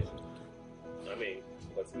good with that. I mean,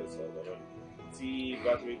 what's in the song? See,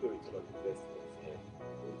 battery return on investment.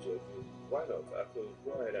 Why not? I could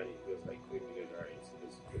go ahead and invest like 3 million naira into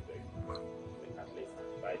this project. At least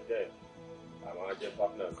by then, I'm our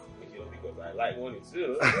partners. Because I like money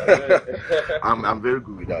too. I'm very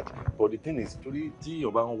good with that. But the thing is, tí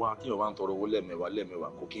o bá ń wá tọrọ owó lẹ́mẹ̀wá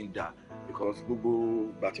kò kí ń dà because gbogbo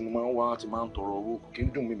ìgbà tí mo máa ń wá tí máa ń tọrọ owó kò kí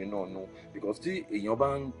ń dùn mímí náà nù because tí èèyàn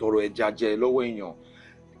bá ń tọrọ ẹja jẹ lọ́wọ́ èèyàn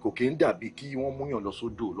kò kí ń dàbí kí wọ́n múyàn lọ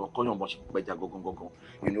sódò lọ kọ́yàn bọ́ ṣe pẹja gangan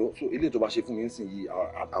so eléyìí tó bá ṣe fún mi nísìn yìí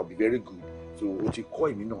I'll be very good so o ti kọ́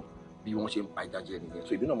èmi náà bí wọ́n ṣe ń pa ẹja jẹ nìyẹn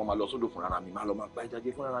so èmi náà máa lọ sódò fúnra mi máa lọ máa pa ẹja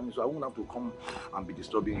jẹ fúnra mi so I won't have to come and be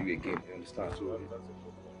disturbing you again you understand so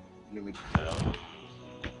inú mi.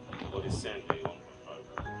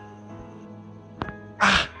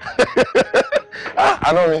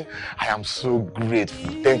 Anomi, I am so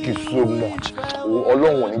grateful. Thank you so much.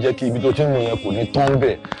 Ọlọ́run ò ní jẹ́ kí ibi tó ti ń lò yẹn kò ní tán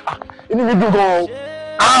bẹ́ẹ̀. Inú mi dùn gan-an.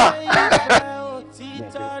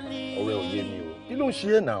 Ọ̀rẹ́ ò yé mi o. Kí ló ń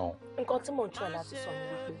ṣe é náà? Nǹkan tí mò ń try láti sọ ni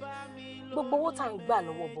wípé gbogbo owó tá à ń gbà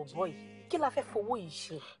lọ́wọ́ bọ̀bọ́ yìí kí la fẹ́ fowó yìí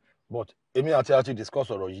ṣe. But èmi àti discuss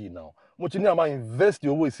ọ̀rọ̀ yìí náà. Mo ti ní a máa invest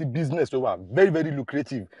owó sí business tó wà very very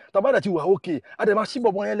lucrative. Tàbá dẹ̀ ti wà okay, a dẹ̀ máa ṣí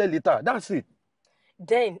bọ̀bọ̀ yẹn lẹ́ later. That's it.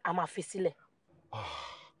 Then a máa fi sílẹ̀.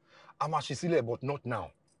 A máa ṣe sílẹ̀ but not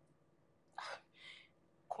now.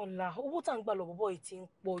 Kọ́lá owó tá à ń gbà lọ́wọ́ bọ̀bọ́ yìí ti ń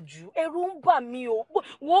pọ̀ jù. Ẹ̀rù ń bà mí o.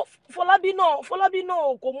 Wo Fọlábí náà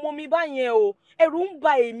kò mọ mi báyẹn o. Ẹ̀rù ń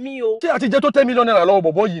bà èmi o. Ṣé àti jẹ́ tó 10 million naira lọ́wọ́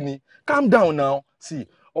bọ̀bọ́ yìí ni? Calm down now. See,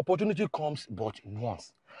 opportunity comes but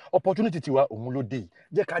once. Opportunity tiwa òun ló dé yìí.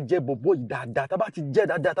 Jẹ́ ká jẹ́ bọ̀bọ́ yìí dáadáa. Tá bá ti jẹ́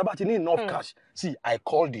dáadáa, tá bá ti ní enough cash. See, I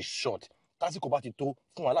call the shot. Tásìkò bá ti tó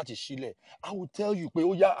fún wa láti sílẹ̀. I will tell you pé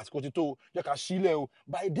ó yá àsìkò ti tó jẹ́ ká sílẹ̀ o.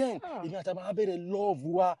 By then, èmi àti àmà abẹ́rẹ́ love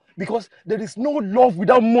wa because there is no love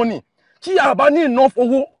without money. Tí a bá ní enough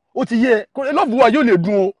owó, ó ti yẹ love wa yóò lè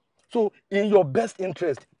dùn o. So in your best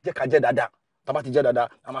interest, jẹ́ ká jẹ́ dáadáa. Tá bá ti jẹ́ dáadáa,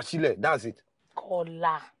 a máa sílẹ̀. That's it.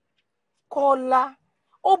 Kọ́lá,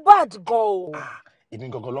 ó bad gan o. Èmi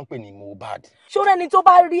gangan ló ń pè ní mo bad. Ṣó rẹ́ni tó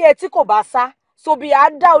bá rí ẹ tí kò bá sá, sobi á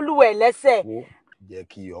dá olúwẹ̀ lẹ́sẹ̀. Jẹ́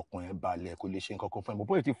kí ọkàn ẹ balẹ̀ kó lè ṣe nǹkan kan fún ẹ bó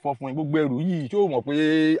bóyá ti fọ́ fún ẹ gbogbo ẹrù yìí tí ó mọ̀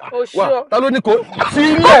pé wà ta ló ní kó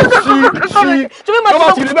sílẹ̀ sí tó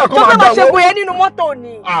bá ti lè bẹ́ẹ̀ kó máa gbà wọ́. ṣe bóyá nínú mọ́tò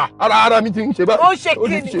ni. ara mi ti ń ṣe báyìí. Ó ṣe kí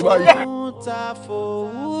ni. Ta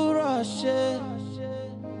fòwúrọ̀ ṣe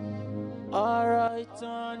ọ̀rọ̀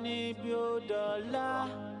ìtàn ni bí ó dọ̀la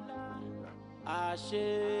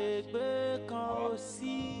àṣegbé kan ò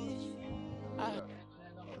sí.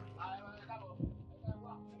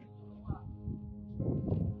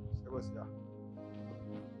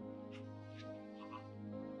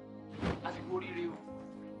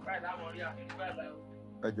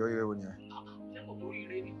 Ẹjọ́ ire wo ni ẹ? Ṣé kò torí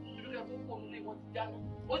ire ni? Ìlú tó pọ̀ nílé wọn ti jáná.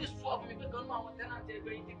 Ó sì sọ fún mi pé kan náà àwọn tẹ́nàtì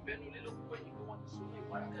ẹgbẹ́ yìí ti bẹnu lé lókùn pé yìí pé wọ́n ti sọ ní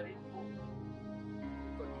ìwà kẹrin ìbò.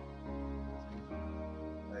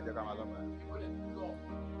 Ẹ jẹ́ ká máa lọ́mọ ẹ. Ìwọlẹ̀ ti lọ.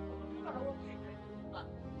 Nígbà lọ́wọ́ kí ẹ̀ka ìgbà.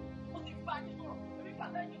 Ó ti bá yín sọ̀rọ̀. Èmi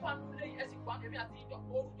bàtà yín wà nílé ẹ̀sìn pa èmi àti ìjọ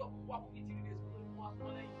orúkọ wà fún mi ti rí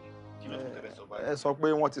ẹ sọ pé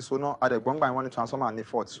wọ́n ti so náà adẹ̀gbọ́ngbà wọn ní transformer ní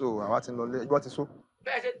fort so àwa ti ń lọ lé ìgbọ́ ti so.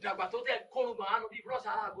 Bẹ́ẹ̀ ṣe dàgbà tó tẹ̀ kórùngbọ̀n àánú bíi búrọ́ọ̀ṣì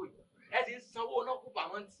aláàgọ́ yìí ẹ ti ń sanwó náà kú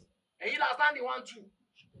pàmọ́ǹtì ẹ̀yin la sáńdì 1-2.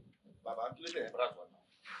 Baba, kí ló dé embarrass wa now?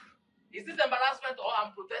 Is this embarrassment or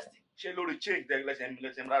I'm protesting? Ṣé lórí change then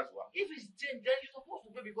let's embarrass wa? If it's change, then you're supposed to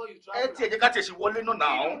pay before you travel. Ẹ ti ẹ jẹ́ ká tiẹ̀ ṣe wọlé náà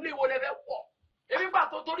náà. Inú ilé wo lẹ fẹ́ pọ̀? Èmi gbà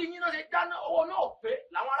tó torí yín náà ṣe dáná owó náà pé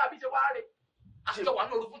làwọn arábí ṣe wá rè. Àṣìjọ wà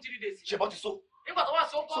ní òru fún 3 days. Ṣé bọ́ ti so? Nígbà tó wá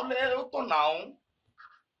so ńkọ́? So lẹ́ ó tọ̀ náà.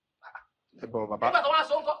 Ẹ bọ̀ bàbá. Nígbà tó wá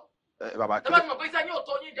so ńkọ́? Bàbá Ẹ bá ti mọ̀ pé iṣẹ́ yín ò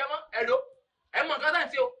tó yín jẹ mọ́. Ẹ̀lò. Ẹ mọ̀ nǹkan tẹ̀ ń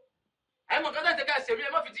ṣe o. Ẹ mọ̀ nǹkan tẹ̀ ń ṣe ká ẹ̀ṣẹ̀ mi ẹ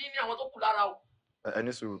má fi ti yín ní àwọn tó kù lára o.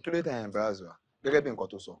 Ẹni sùúrù kí ló tẹ̀ ẹ̀ embarrass wa gẹ́gẹ́ bí nǹkan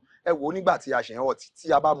tó sọ ẹ wò ó nígbà tí a ṣe ń ọtí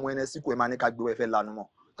tí a bá mu ẹnẹ síkù ẹ máa ní ká gbé ẹfẹ lanu mọ́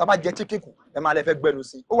tá a bá jẹ chicken kù ẹ máa lẹ fẹ́ gbẹnu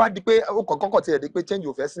sí ó wá di pé ó kọ́kọ́ tiẹ̀ di pé change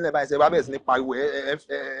ò fẹ́ sílẹ̀ báyìí ṣe bá bẹ̀rẹ̀ sí ní pariwo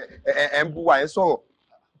ẹ ń bú wa ẹ ń sọ̀rọ̀.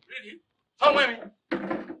 Ọmọ mi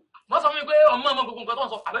wọ́n sọ fún mi pé ọmọ gbogbo nǹkan tó ń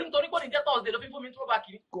sọ àbẹ́ nítorí pé ní jẹ́ Thursday ló fi fún mi tó bá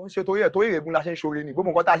kiri. kò ń ṣe torí ẹ̀ torí ìrègùn la ṣe ń ṣoore ni gbogbo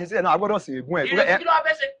nǹkan tá a ṣe sílẹ̀ náà a gbọ́dọ̀ sí ìrègùn ẹ̀. ìrègùn kí ló wá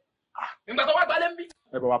fẹ́ ṣe ìgbà tó wá gbalẹ̀ ń bí.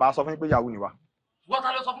 ẹ bọ̀ bàbá sọ fún yín pé yahoo ni wa. wọ́n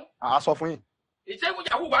ta ló sọ fún. a sọ fún yín. ìṣègùn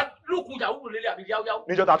yahoo wa lùkù yahoo lélẹ̀ àbí yahoo.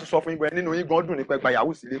 níjọ́ ta tún sọ fún yín pé nínú yín gan dùn ní pé gba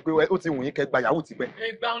yahoo sílé pé ó ti wù yín kẹ́ gba yahoo ti pẹ́.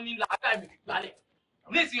 ìgbà ni làákà mi ti gbalẹ̀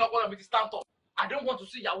nísìnyí ọpọlọ mi ti stand up I don't want to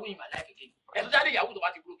see yahoo in my life again ẹ̀ tó jáde yahoo tó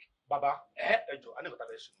bá ti broke. Bàbá ẹ jọ a ní ìkọta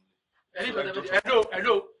bẹ sùn.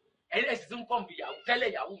 ẹ̀lò ẹ̀yin ẹ̀sìn tí ń pọ̀ bí yahoo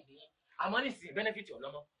tẹ́lẹ̀ yahoo ni àmọ́ nísìnyí benefit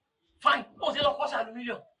ọlọ́mọ fine ó ṣe lọ kọ́ ṣàlù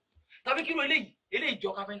mílíọ̀nù tàbí kí ló eléyìí jọ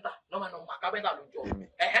kápẹ́ntà nọ́mà kápẹ́ntà ló jọ.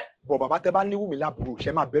 bọ̀ bàbá tẹ bá ní Wùmí lábúrò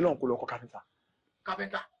ṣe máa bẹ́ẹ̀ lọ́n kó lọ kọ́ kápẹ́ntà.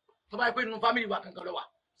 kápẹ́ntà tó bá yẹ pé nínú fámìlì wa kankan lọ wà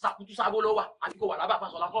sàkútú sábó lọ wà àti kò wà lábà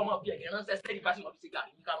fàṣọlá kọ́ ọmọ bí ẹ̀gẹ́ ránṣẹ́ sẹ́ẹ̀dì bá sì wọ́n fi ṣe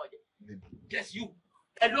gàrí ní káwọn jẹ. yes you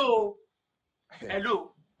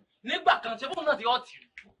hello nígbà kan ṣe fóònù náà ti ọ̀tì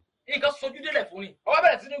nǹkan sojú délẹ̀ fún ni ọwọ́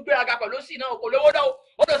bẹ̀rẹ̀ sí ní gbé aga pẹ̀lú sí náà kò lówó náà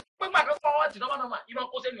ó lè sọ pé gbàgbé fún ọwọ́ ọ̀tì nọ́mà iná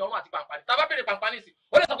kó sẹ́ni ọ̀run àti pàǹpàní tàbá bèrè pàǹpàní sí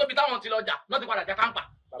ó lè sọ pé ibi táwọn ti lọ jà náà ti padà jà káńpà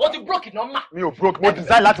ó ti broke nọ́mà. mi ò broke mo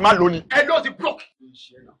design láti má lóni. ẹ ló ti broke.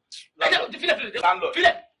 ẹ jẹ́ ti filẹ̀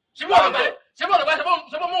ṣé bí ọ̀rọ̀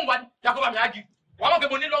mọ̀ ń wá ní yakuba mi ági wà á mọ̀ pé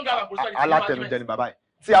mo ní lọ́ngà wà kò sọ alátẹnujẹ ni bàbá yìí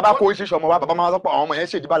tí a bá kó iṣẹ́ ọmọ wa bàbá máa sọ pé àwọn ọmọ yẹn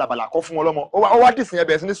ṣèdí bàlàbàlà kọ́ fún wọn lọ́mọ ó wá dìsìn yẹn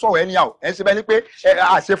bẹ̀rẹ̀ sí ní sọ̀rọ̀ ẹ̀ níyàwó ẹ̀ ń ṣe bẹ́ẹ̀ ni pé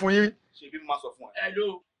a ṣe fún yín. ṣe bí mo máa sọ fún ẹ. hello.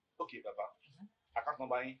 ok bàbá àkáǹtì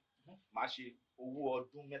nọ́mbà yín máa ṣe owó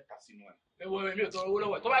ọdún 3 sínú ẹ. ẹ wo èmi ò tọrọ owó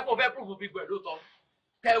lọ́wọ́ ẹ̀ tó bá kó fẹ́ proof big boy lóòótọ́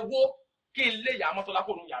kẹ wo kí n lé yàrá mọ́tò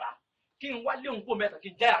lápò òun yàrá kí n wá léwu kó mẹ́ta kí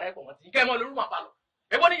n jẹ́ yàrá ẹ̀kọ́ wọn tí kẹ́ ẹ mọ́ lórí màpá lọ.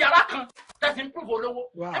 èwo ni yàrá kan tẹ̀sí ń proof olówó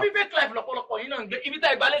ẹbí fake life lọ́pọ̀lọpọ̀ yín náà ń gbé ibi tá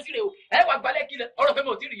ìgbálẹ̀ sí rè o ẹ wà gbálẹ̀ kílẹ̀ ọ̀rọ̀ pé mi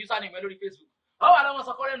ò tí ì rí user name lórí Facebook ọwọ́ àlọ́ wọn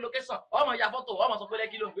sọ current location ọmọ ya fọ́tò ọmọ sọ pé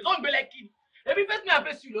lẹ́kí ló ń gbé tó ń gbé lẹ́kí ni ebi face me and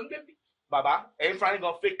face you ló ń gbé bí. bàbá ẹ̀yin fúnra yín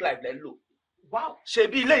gan fake life lẹ́ ń lò ṣe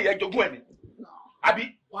bí ilé ìyẹn jogún ẹ̀ ni àbí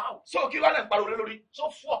so kí wọ́n lè pariwo lé lórí. so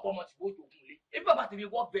fún ọ̀pọ̀ ọmọ tí wọ́n jogún lé ebi bàbá tèmi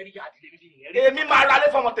wọ́n bẹ̀rẹ̀ yá àdìlẹ́ mi ní ìyẹn rí. èmi máa ra lé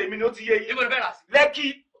fọmọ tèmi ni ó ti yé yín lẹ́kí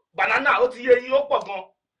banana ó ti yé yín ó pọ̀ gan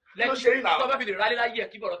ló ṣe rí náà. tó bá fi lè rálé láyé ẹ̀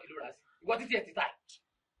kí bọ̀rọ̀ kìló rà sí ìwọ títí ẹ̀ ti táì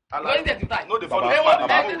ìwọ títí ẹ̀ ti táì.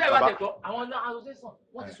 àwọn association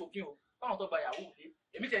wọ́n ti sòfin o báwọn tó gba yahoo lé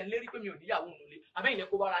èmi tẹ̀ ń lérí pé mi ò ní yahoo nílé àbẹ́yìn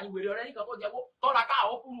lẹ́kọ́ bára yín wèrè ọ̀rẹ́ nìkan tó jẹ́ tọ́ra ká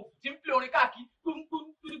àwọn kúrú tí ń pè orin káàkiri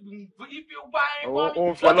ibi bá ẹ wọ́n ó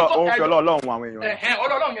ń fi ọlọ́run àwọn èèyàn.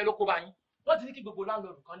 ọlọ́run yẹn ló kó bá yín wọ́n ti ní kí gbogbo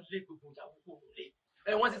láńlọ́ọ̀dù kan lé gbogbo yahoo kó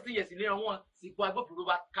lé wọ́n ti sí yẹ̀sì lé wọn sì kó agbófinró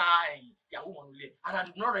bá ká yahoo mọ̀nú lé and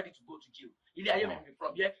I'm not ready to go to jail ilé ayé mi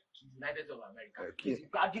from here to United States of America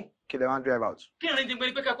gbádùn. kí lè wọ́n drive out. kí n rìn dín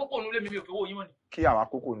pé kẹ́ kókó ònú lé mi ò fi owó yín mọ́ ni. kí àwa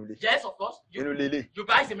kókó ònú lé. yes of course. inú lélẹ̀. you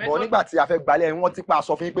buy cement. bọ̀ nígbà tí a fẹ́ gbalẹ̀ wọ́n ti pa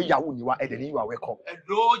aṣọ fún yín pé yahoo ni wa ẹ̀dẹ̀ ní ìwà welcome.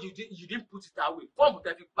 hello you didn't put it that way fọ́ọ̀mù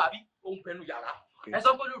tẹ fi pa bí ohun pẹ̀lú yàrá ẹ sọ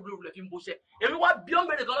pé lóòrùn lóòrùn lẹ fi ń bóṣẹ èmi wá bí ó ń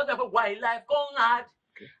bèrè kan lọ́sẹ̀ pé why life gone hard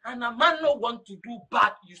and a man no want to do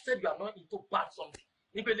bad you said you are not into bad something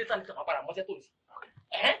níbi later later máa padà mọ́ṣẹ́ tó ní sí.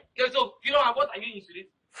 kí ló wà what are you insulate.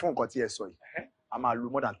 fún nǹkan tí ẹ sọ yìí a máa lo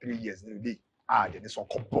more than 3 years nínú ilé àdẹ̀ ní sàn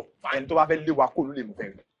kọ́ bọ̀ ẹni tó bá fẹ́ lé wa kó ló lè mú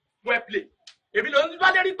fẹ́ rí. well play èmi ló ń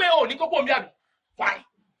bá dé rí pé ò ní kókó mi àbí fine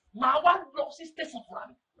màá wá lọ sí station fúnra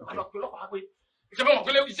mi àlọ́ pé ọlọ́pàá pé ìṣẹ́fẹ́ wọn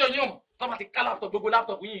kò lè iṣẹ́ yín ọ̀mọ̀ tó bá ti ká láptọ̀ gbogbo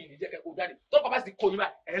láptọ̀ yín ní jẹ́ kẹ́kọ̀ọ́ jáde tó bá ti kó yín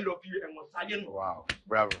báyìí ẹ̀ ń lọ bí ẹ̀wọ̀n sáyé nù. wow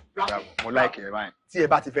bravo mo like ẹ báyìí tí ẹ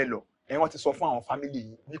bá ti fẹ́ lọ ẹ wọ́n ti sọ fún àwọn fámìlì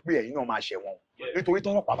yìí wípé ẹ̀yin náà máa ṣẹ̀wọ̀n nítorí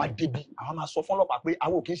tọ́lọ́pàá bá débi àwọn máa sọ fún ọlọ́pàá pé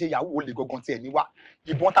àwọn ò kì í ṣe yahoo olè gangan tí ẹ̀ ní wá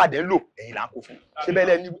ìbọn tàdé ń lò ẹ̀yin là ń kó fún ṣé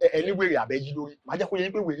bẹ́ẹ̀ ẹni wèrè àbẹ́ yí lórí máa jẹ́ kó yẹ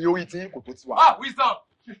pé wèrè orí tí kò tó ti wà. wisdom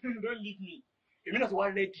don't leave me èmi náà ti wá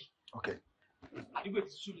ready. àdúgbò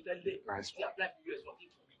ti sú mi tẹ́lẹ̀ ti apply for US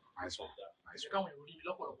working for me. káwọn èrò rí mi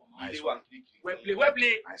lọ́pọ̀lọpọ̀ mọ́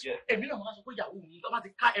wẹ́pìlẹ̀ èmi náà máa sọ pé yahoo mi tó bá ti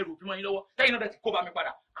ká ẹrù òfin mọ́ yín lọ́wọ́ tẹ́yìn náà ti kó bá mi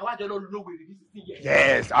padà àwájọ lọ lówó èrè ní 16 years.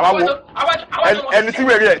 yes àwa wo ẹni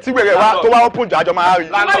tí wèrè wa tó wá open jọ àjọ máa rí.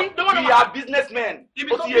 we are businessmen.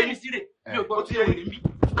 ibi tó bí mi sí rè mi ò gbọ́dọ̀ tí èrè mi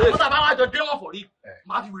àwọn sábà wájọ dé wọn fọ̀ rí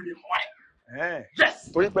máa fi wèrè mọ́ ẹ̀.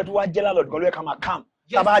 yes torí pé tí wàá jẹ́ lálọ́ọ̀dù kan ló yẹ ká máa calm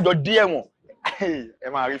sábà àjọ dé ẹ̀wọ̀n ẹ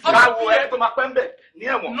máa rí fún mi. ẹ tó máa pẹ́ ń bẹ̀ ní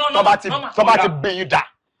ẹ̀wọ̀n. tó bá ti gbé yín dà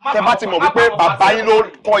tẹ bá ti mọ̀ wípé bàbá yín ló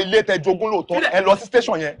kọ́ ilé tẹ jogún lóòótọ́ ẹ lọ sí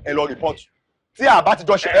station yẹn ẹ lọ report tí a bá ti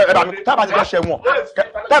jọ ṣe ẹ bá mi tá bá ti jọ ṣe wọn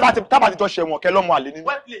tá bá ti jọ ṣe wọn kẹ lọ́mọ àlè nínú.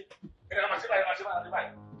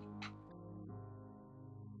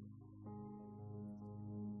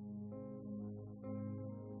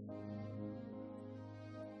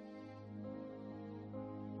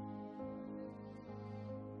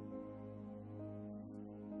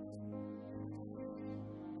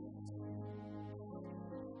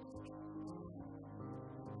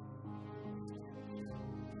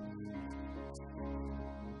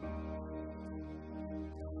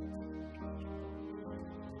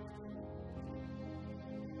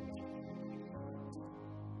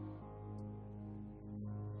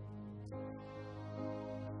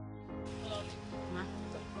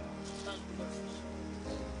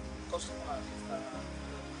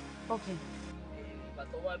 Okay. Ìgbà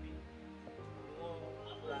tó wá bí wọ́n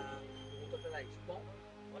ra owó tó fẹ́ ra ìṣùgbọ́n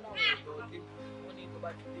wọ́n láwọn ọ̀dọ́ dé wọ́n ní tó bá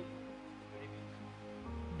ti dé ìrèbí.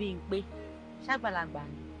 Bímpé ṣàgbàlagbà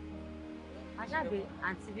ni aṣáàbẹ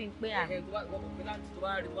àǹtí Bímpé àná. Wọ́n kò pé láti tó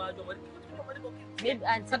bá rí wọ́n á jọ wọlé.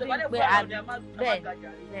 Àǹtí Bímpé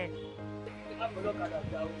bẹ́ẹ̀.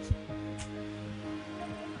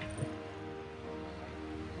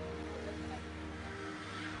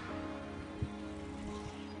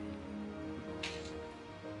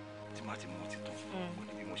 Tí mo ti tán mo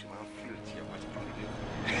ní bí mo ṣe máa ń feel tí ẹ bá ti tán nílé.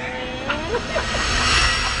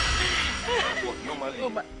 But normally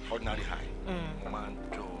ordinary high mo máa ń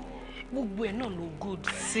jọ. Gbogbo ẹ̀ náà ló good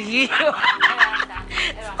sí.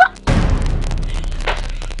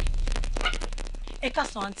 Ẹ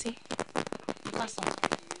káàsán àǹtí. Ẹ káàsán.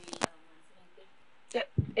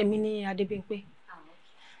 Èmi ni Adébímpé.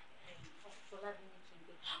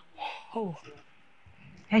 Oh.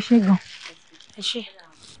 Ẹ ṣé gan. Ẹ ṣé.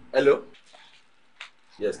 Hello?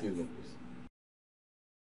 Yes, excuse me, please.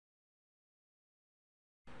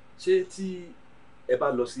 Ṣé tí ẹ bá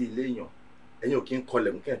lọ sí ilé èèyàn, ẹ̀yin ò kí ń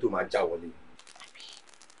kọlẹ̀ mú kẹ́yìn tó máa já wọlé?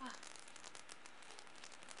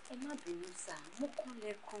 Ẹ má bínú sá, mo kàn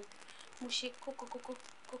lẹ́ẹ̀kan, mo ṣe kókó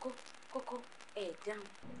ẹ̀ dáhùn.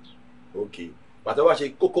 Ok, bàtà wá ṣe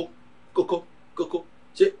kókó,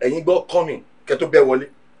 ṣé ẹ̀yin gbọ́ coming kẹ́ tó bẹ́ wọlé?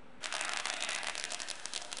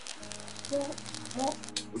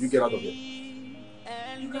 Would you get out of here?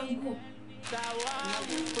 You can go.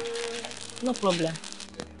 No problem.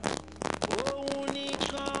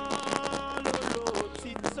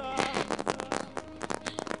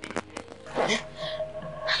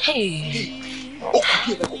 Hey.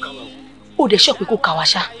 Oh, the shop we go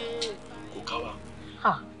kawasha. Go kawa.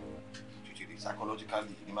 Ha.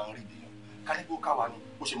 Psychologically, the man read it. Can you go kawa ni?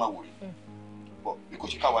 Ó ṣe máa worry. But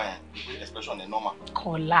because you kawa yẹn, expression is normal.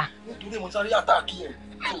 Kola. Today mo sáré attack yẹn.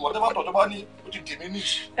 Whatever tó bá ní ó ti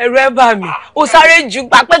diminish. Ẹ̀rù ẹ bà mí. Ó sáré jù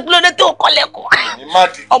gbà pé kí ló dé tó kọ́lẹ̀kọ́. Ni mad.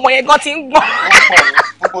 Ọmọ yẹn gan ti ń gbọ́n.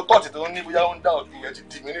 Gbogbo thought tó ní bóyá ó ń dá ọdún yẹn ti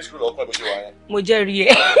diminish lọ ọkàn bó ṣe wà yẹn. Mo jẹ́rìí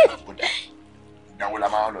ẹ. Ìdánwò la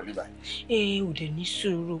máa ń lọ líbàá. Ò dẹ̀ ní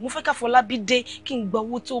sùúrù. Mo fẹ́ ká Fọlábí dé kí n gba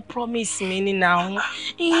owó tó promise mi ní now.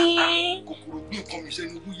 Kòkòrò gbé nǹkan mi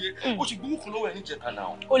sẹ́nu wúyé. Ó ti gbowó kan lọ́wọ́ ẹ̀ ní ìjẹta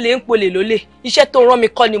náà. O lè ń polè lólè. Iṣẹ́ tó rán mi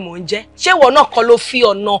kọ́ ni mò ń jẹ́. Ṣé ìwọ náà kọ́ ló fi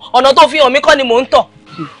ọ̀nà tó fi hàn mí kọ́ ni mò ń tọ̀?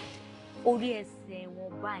 Orí ẹsẹ̀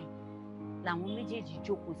wọn báyìí làwọn méjèèjì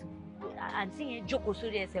jókòó sí. Àǹtí yẹn jókòó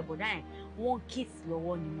sórí ẹsẹ̀ bọ̀dá yẹn wọ́n kiss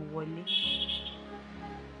lọ́wọ́ ni mo wọlé.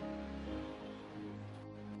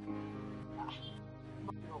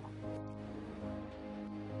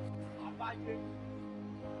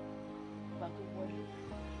 Ìgbà tó wọlé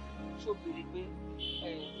ṣó béèrè pé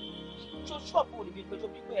ṣọ́ọ̀bù ò ní bí pé ṣó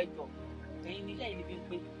bí pé ẹjọ́ ẹ̀yin nílẹ̀ yìí ní bí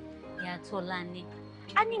pé. Ìyàtọ̀ la ní.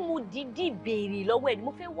 A ní mo dídí béèrè lọ́wọ́ ẹ̀ ni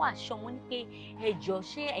mo fẹ́ wọ aṣọ mo ní pé ẹjọ́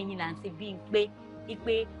ṣé ẹ̀yin là ń ṣe bí n pé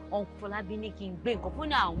ipe Fọlábí ní kí n gbé nǹkan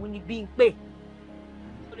fún àwọn ní bí n pé.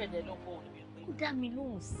 Ó dẹ̀ dẹ̀ lọ́pọ̀ òní bí pé. Ó dá mi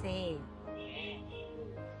lóhùn sẹ́ ẹ̀.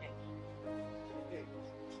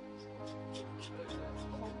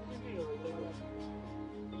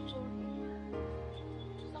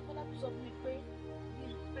 Sọ fún mi pé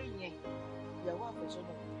bí pé yẹn ìyàwó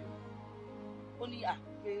àfẹ́sọ́nà mi ó ní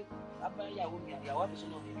pé abáyàwó mi ìyàwó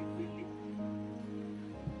àfẹ́sọ́nà mi bí pé lé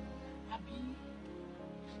àbí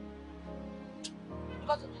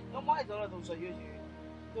because ọmọ ẹ̀dọ́ ọ̀rọ̀ tó ń sọ yóò ṣe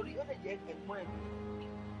torí ó lè jẹ́ ẹ̀gbọ́n ẹ̀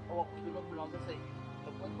ọwọ́ kò tó lọ́gbọ̀n lọ́wọ́ sẹ́sẹ̀ yìí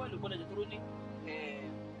ẹ̀gbọ́n ìlú gbọ́dọ̀ jẹ́ tó ló ní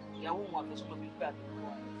ìyàwó òun àfẹ́sọ́nà mi pé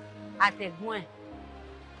àtẹ̀gbọ́n ẹ̀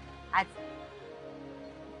àti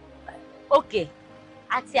okay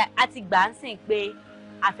àti gbà ń sìn pé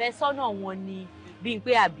àfẹ́sọ́nà wọn ni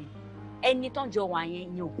Bímpé àbí ẹni tó ń jọ wà yẹn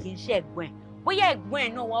ni ò kí ń ṣẹ̀gbọ́n ẹ̀ bóyá ẹ̀gbọ́n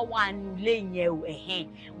ẹ̀ náà wà nílé yẹn o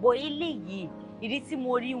bọ̀ eléyìí ìdí tí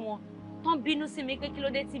mo rí wọn tán bínú sí mi pé kí ló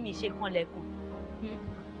dé tí mi ṣe kanlẹ̀kùn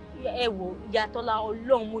ẹ wò ìyá Tọ́lá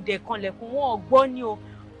Ọlọ́run mo dẹ̀ kanlẹ̀kùn wọn ò gbọ́ ni o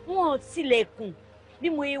wọn ò tilẹ̀kùn bí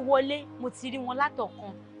mo yẹ wọlé mo ti rí wọn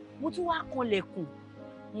látọ̀kan mo tún wá kanlẹ̀kùn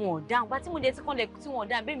wọn ò dáhùn bá tí mo dé tí kanlẹ̀kùn tí wọn ò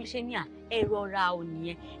dáhùn bẹ́ẹ̀ mi ṣe ní ẹ rọra ò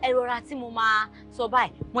nìyẹn ẹ rọra tí mo máa sọ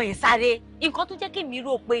báyìí mo yẹn sáré nǹkan tó jẹ́ kí mi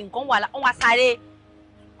rò pé nǹkan wà wọ́n wá sáré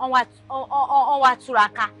wọ́n wá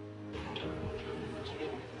túraká.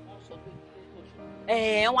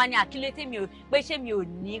 Wọ́n á ní àkílété mi ò pé ṣé mi ò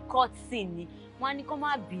ní kọ́tì ni wọ́n á ní kó má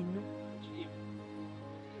bínú.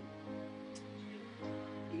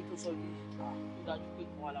 èyí tó sọ yìí ó dájú pé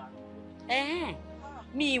kò wà láàrin.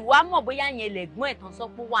 Mi ìwà mọ̀ bóyá yẹn lẹ̀gbọ́n ẹ̀ tán sọ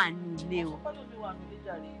pé wà ní ilé o. ọ̀pọ̀ mi wà ní ilé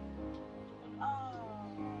jàre.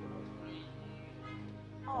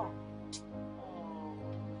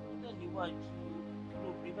 tẹ̀lé wà ju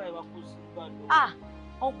lóbìnrin báyìí wá kó sí ìgbà lọ.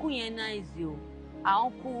 ọkú yẹn náìsì o àwọn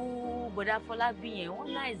kú bọ̀dá Fọlábí yẹn wọ́n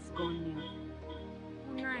náìsì gan ni o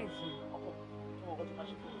wọ́n náìsì. ọkọ̀ tó máa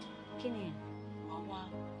ṣe fún mi. kí ni ẹ̀. wà wá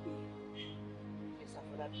pé ẹ̀sà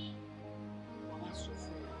Fọlábí wà wá sọ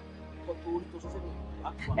fún ọkọ̀ tó orí tó sọ fún mi.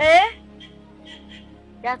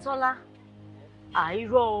 Yàtọ́lá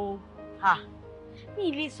àìrọ̀ o mi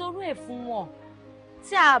ì lè sọ̀rọ̀ ẹ̀ fún wọn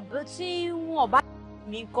tí wọn bá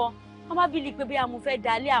mi kọ́ wọ́n bá bíi pé bí a mú fẹ́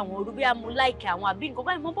dalé àwọn orú bí a mú láìkì àwọn àbí nǹkan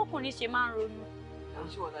báyìí mọ́ bọ́kùnrin ṣe máa ń ronú.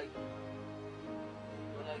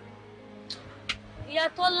 Ìyá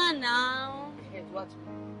Tọ́lá náà.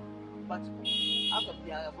 But out of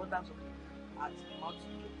the abundance of heart and mouth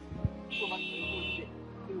tó bá ti lè lórí rẹ̀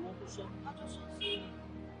pé wọ́n kó sọ àjọsọ sí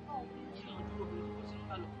àwọn méjì náà dúró bí wọ́n sì ń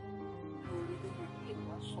kálọ̀ lórí lórí ìlú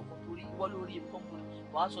wa sọ̀kọ̀ torí ìwọ lórí èmi kọ́kùnrin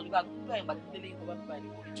wàá sọ nígbà tó àyìnbá ti délé ìkọ́ bá mi báyìí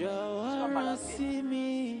lórí. Jọ̀wọ́ rán sí mi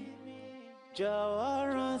jọ̀wọ́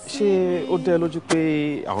rán sí mi. Ṣé ó dẹ́ lójú pé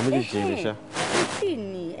àwọn méjèèjì ń ṣá? Kí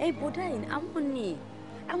ni bọ́dá yìí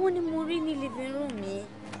àwọn ni mo rí ní living room mi.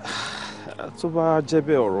 Tó bá jẹ́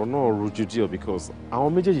bẹ́ẹ̀ ọ̀rọ̀ náà rújú díẹ̀ because àwọn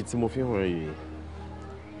méjèèjì tí mo fi hàn yìí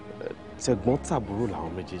tẹ̀gbọ́n tàbúrò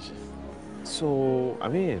làwọn méjèèjì. So I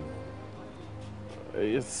mean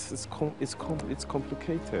it's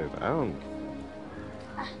complicated. I don't.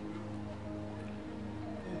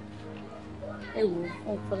 Ẹ wo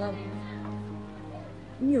Fọlábí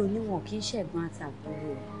mi ò ní wọn kì í ṣẹ̀gbọ́n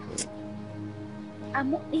àtàbúrò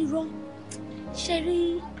àmọ́ irọ́ ṣe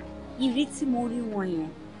rí ìrí tí mo rí wọn yẹn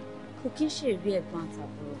kò kí ń ṣe rí ẹ̀gbọ́n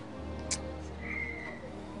àtàbúrò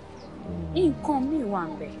nǹkan míì wà ń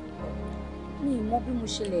bẹ̀ mi ì mọ bí mo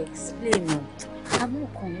ṣe lè explain o àmọ́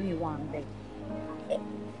nǹkan míì wà ń bẹ̀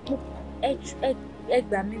ẹ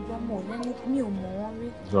gbà mí gbọ́ mọ̀ lẹ́nu mi ò mọ̀ wọ́n rí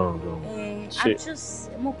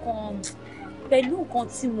mo kàn pẹ̀lú nǹkan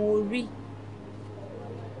tí mo rí.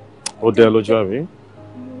 Ó dẹ́ lójú àbí? Ó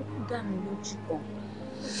dá mi lójú gan. Ó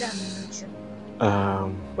dá mi lójú.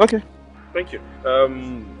 Okay, thank you.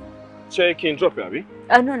 Ṣé kí n drop ẹ àbí?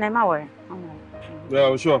 No, ẹ má worry.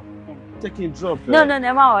 Yeah, sure. Ṣé kí n drop ẹ? No,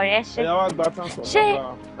 ẹ má worry, ẹ ṣé. Ẹ̀yà wá gba transport. Ṣé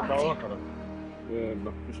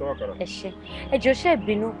ẹ ṣé. Ẹ jọ̀ọ́ ṣé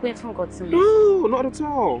ìbínú pé fún nǹkan tí mo. No, not at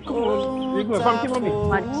all. Come on. You go and keep on me.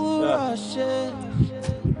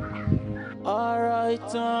 Ọ̀rọ̀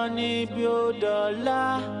ìtàn ni bí ó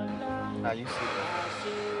dọ̀la.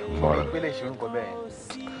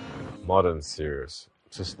 More than serious.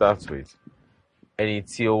 To start with, ẹni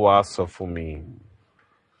tí ó wá sọ fún mi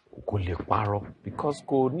kò lè parọ́ because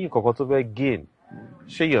kò ní nǹkan tó fẹ́ gain.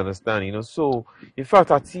 Ṣé you understand? You know, so in fact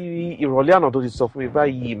àti ìrọ̀lẹ́ àná tó ti sọ fún mi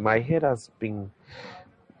báyìí, my head has been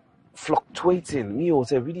fluctuating.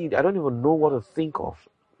 I don't even know what to think of.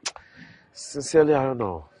 Sincerely, I don't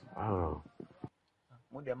know.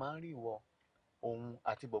 Mo dẹ̀ máa ń rí ìwọ òun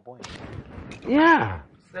àti bọ̀bọ̀ yẹn. Yeah.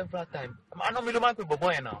 Several times. Àná mi ló máa ń pè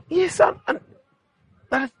bọ̀bọ̀ yẹn náà. Yes, and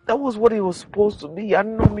that was what it was supposed to be. I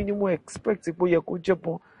know minimum expect pé ó yẹ kó jẹ́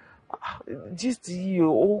bọ́. Just yìí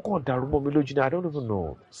ó kàn dàrú mọ́ mi lójú ni. I don't even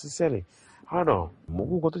know. Sincerely, I don't know. Mo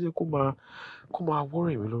gbọ́ nǹkan tó yẹ kó máa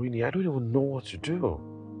worry mi lórí ni. I don't even know what to do.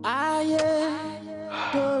 Ayé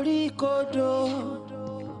torí kodo.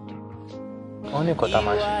 Wọ́n ní nǹkan tá a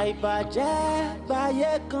máa ṣe. Ìwà ìbàjẹ́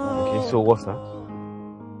gbáyé kan o. Okay, so what's that?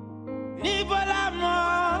 Níbo la mọ̀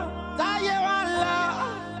táyé wá lọ.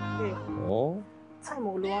 Oh. Time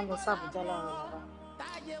wo ló wá lọ sí Abuja láàrin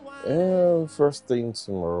First thing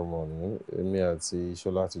tomorrow morning, èmi àti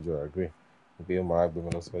Ṣọlá ti jọ agree pé ó máa gbé mi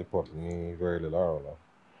lọ sí airport ní very early láàárọ̀ ọ̀la.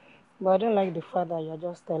 But I don't like the fact that you're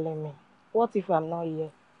just telling me. What if I'm not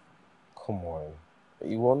here? Come on.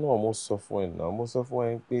 Ìwọ náà mo sọ fún ẹ náà, mo sọ fún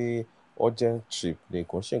ẹ pé urgent trip ni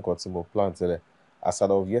kò ṣe nǹkan tí mo plan tẹ́lẹ̀. as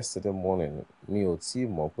of yesterday morning, mi ò tí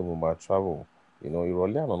mọ̀ pé mo máa travel.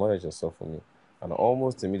 Ìrọ̀lẹ́ àná náà ẹ̀jẹ̀ sọ fún mi. And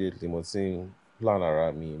almost immediately mo ti plan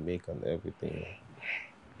around me, make and everything.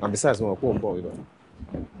 And besides, mo mọ̀ pé ó ń bọ̀.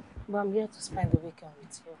 But I'm here to spend the weekend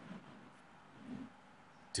with you.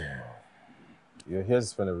 Damn. You're here to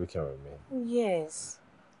spend the weekend with me? Yes.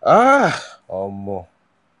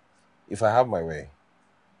 If I have my way,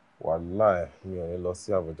 wallahi, mi ò ní lọ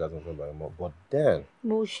sí Abuja tó fẹ́ báyìí mọ́. But then...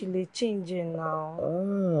 Mo ṣì lè change it now.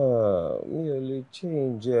 Mi ò lè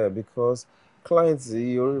change it because clients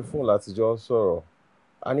yìí orí fóònù láti jọ sọ̀rọ̀.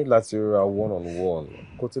 I need láti ríra one-on-one.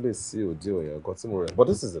 Kó tó lè sí òde òyìn nǹkan tí mo rẹ̀. But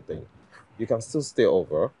this is the thing. You can still stay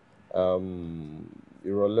over.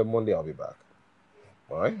 Ìrọ̀lẹ́ Monday, I'll be back.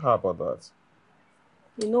 Alright? How about that?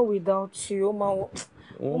 Without you, oh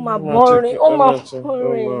my boring. Without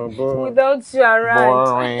you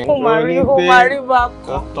around, oh my river.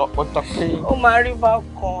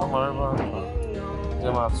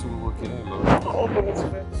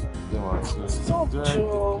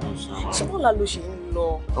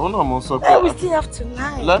 We still have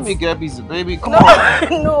tonight. Let me get busy, baby. Come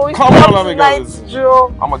on. No, come on, let me get busy.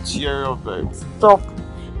 Joe. I'm a cheer up, babe. Stop.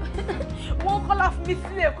 Wọ́n kọ́lá fún mi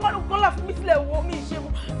sílẹ̀, kọ́lá fún mi sílẹ̀ wọ́n mi ṣe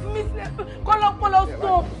fún mi sílẹ̀, kọ́lá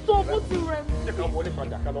stop ó ti rẹ̀ mí. Ṣé ká wọlé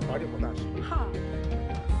padà ká lọ parí ìmọ̀ta ṣe?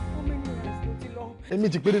 Èmi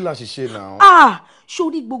ti péré la ṣiṣẹ́ náà.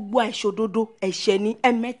 Sórí gbogbo àìṣòdodo ẹ̀ṣẹ̀ ní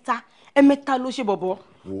ẹ̀mẹ́ta ló ṣe bọ̀bọ̀.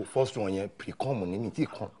 Wo first one yẹn pre-com ní mi tí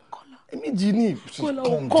kan. Èmi jí ní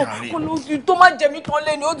pre-com jàre. Kọ́lá ojú tó má jẹ mí tán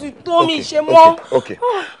lé ní ó ti tó mi ṣe mọ́.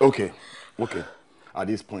 Okay. At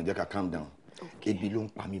this point, jẹ́ ká calm down. Ebi ló ń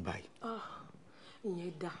pa mí báyìí.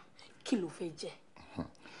 Ìyẹn dá kí ló fẹ́ jẹ.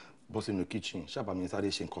 Bọ́ sínú kitchen ṣáàbà mi sáré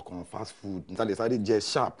ṣe nǹkan kan fast food sáré jẹ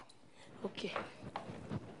sharp. Okay.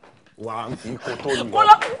 Wà á fi kó tó lọ.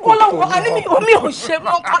 Kọ́lá wọ àní mi ò ṣe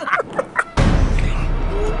mọ́ Kọ́lá.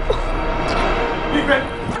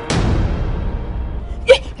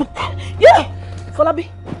 Fọlábí.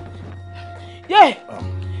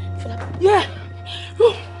 Fọlábí.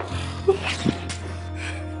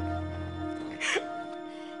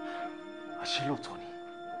 Àṣé lóòótọ́ ni.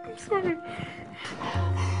 I'm sorry.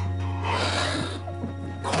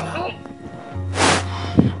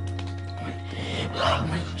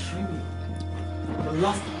 Am I dreaming? The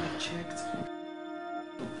last time I checked,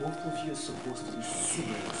 the both of you are supposed to be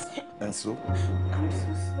siblings. And so? I'm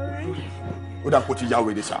so sorry. Ó dà kó ti yá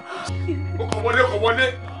wèrè ṣá. Kò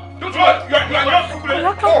wọlé. Don't worry, you are not calculating.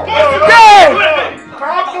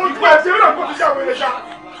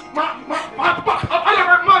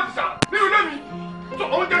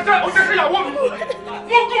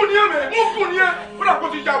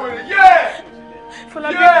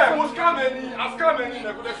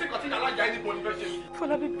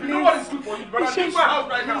 Fọlábí, please. You know what is good for you, but I'm in my house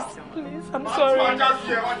right now. Please, I'm sorry. I'm sorry. I'm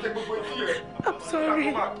sorry, what do you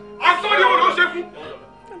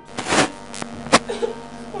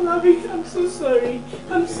Fọlábí, I'm so sorry.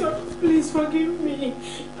 I'm sorry. Please forgive me.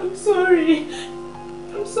 I'm sorry.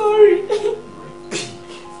 I'm sorry.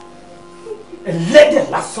 Ẹlẹ́dẹ̀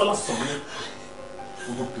lásán ni.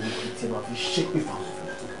 Gbogbo obìnrin tí a máa fi ṣépè fáwọn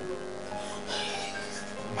ọ̀fẹ́ tó kọ́.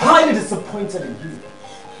 I'm highly disappointed in you.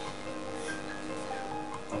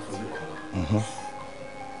 And for you, Kola.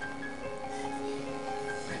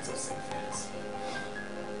 Let's just say this.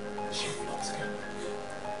 She loves him.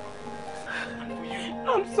 And for you,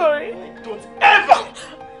 I'm sorry. don't ever.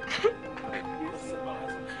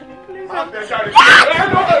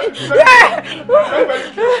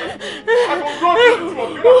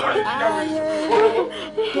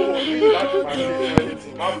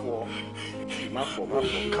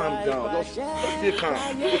 Calm down. Just stay calm.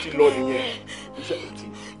 Ó ti lọ nìyẹn.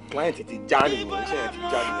 Client ti já nìyẹn. Iṣẹ́ ti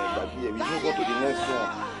já nìyẹn. Gbàgbé ẹ̀. We move on to the next one.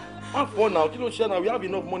 Have fun now. Kí ló ṣe now? We have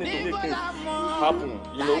enough money to make things happen.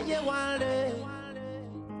 You know.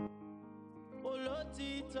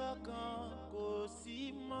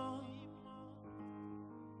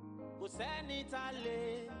 Kò sẹ́ni tá lè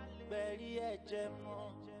bẹ̀rí ẹ̀jẹ̀ mọ́.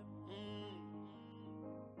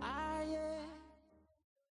 Ayé.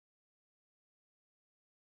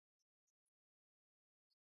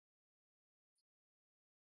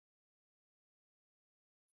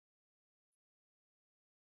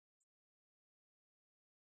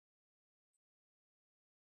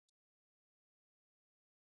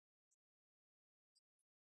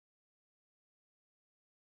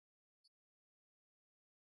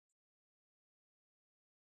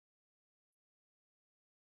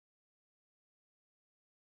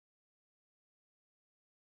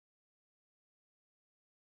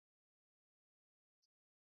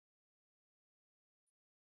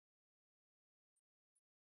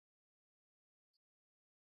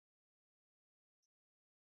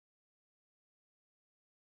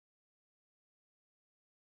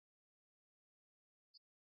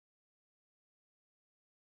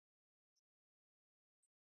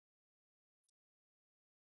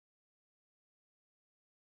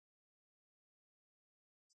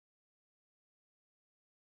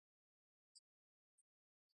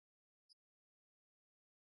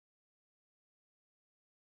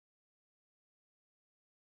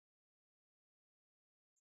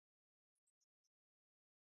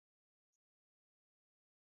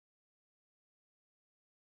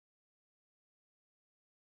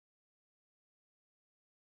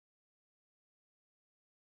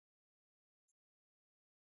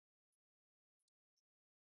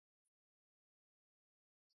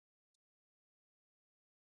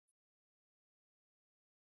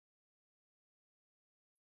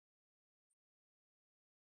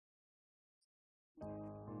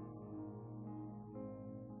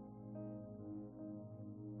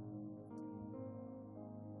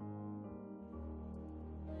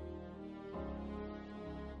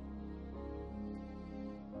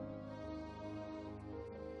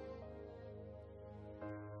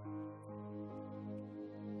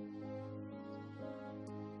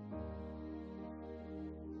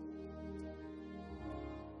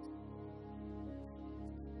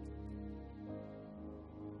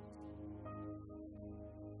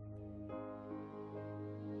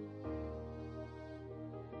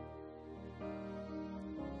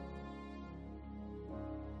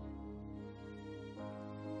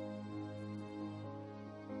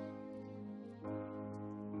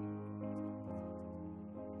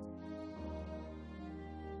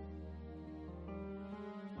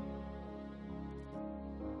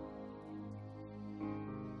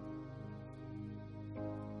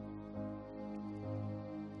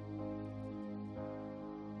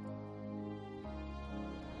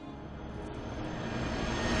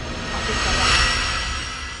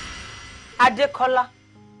 Adékọ́lá,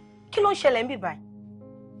 kí ló ń ṣẹlẹ̀ níbí báyìí?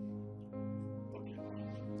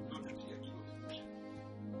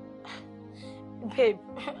 Babe,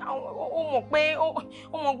 ó mọ̀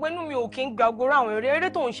pé inú mi ò kí ń gba ogoro àwọn eré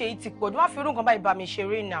tó ń ṣe yìí ti pọ̀ jù. Má fi irú nǹkan báyìí bá mi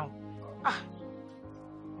ṣeré now.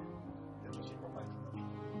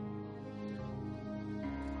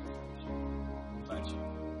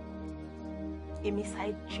 Èmi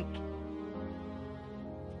side chick.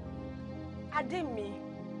 Adé mi.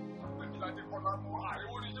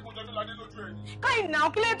 Káyìn náà,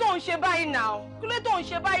 kí ló tó ń ṣe báyìí náà? Kí ló tó ń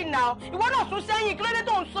ṣe báyìí náà? Ìwọ náà sún sẹ́yìn, kí ló dé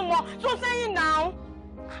tó ń súnmọ́? Sún sẹ́yìn náà.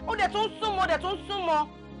 Ó dẹ̀ tún súnmọ́, ó dẹ̀ tún súnmọ́.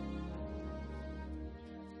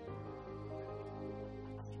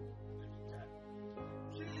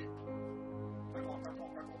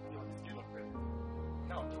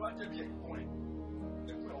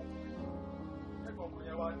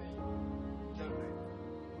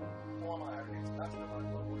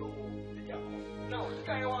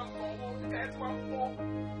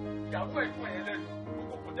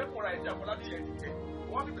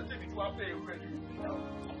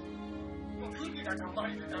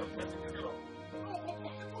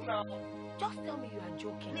 Just tell me you are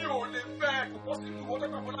joking. Mi ò lè fẹ́ kò bọ́ sí ìlú wọ́n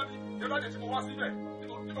tẹ́gbà fọlá ní ìrọ̀lá tí mo wá síbẹ̀ tí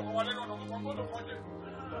mo kọ́ wá lẹ́nu ọ̀nà tó kọ́ tó kọ́ jẹ.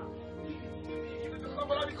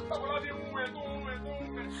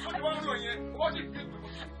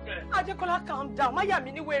 Adékọ́lá, calm down. Má yà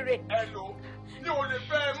mí ní wèrè. Hello. Mi ò lè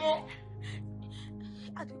fẹ́ mọ́.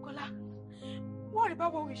 Adékọ́lá, what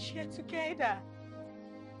about what we share together?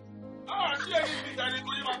 Ṣé ẹni tí ìdáni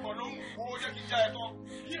tó yí máa pọ̀ lóhùn owó jẹ́ kí n já ẹ tán?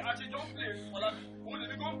 Kí àṣejọ́ ń pè wọ́n láti, òun lè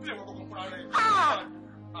ní kó ń pè wọ́n kọ̀ọ̀kan fúnra rẹ̀.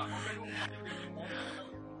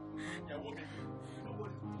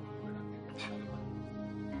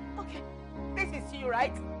 Okay, this is you,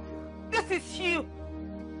 right? This is you.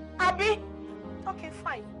 Abi? Okay,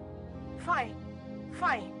 fine.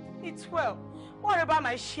 It's well. What about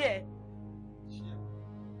my share?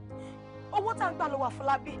 Owó tá ń gbà lọ́wọ́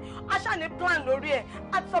Fọlábí, a ṣá ní plan lórí ẹ̀.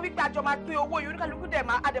 A ti sọ wípé àjọ máa pín owó yìí, oníkálukú dẹ̀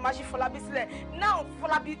máa ṣí Fọlábí sílẹ̀. Now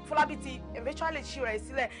Fọlábí ti eventually ṣí rẹ̀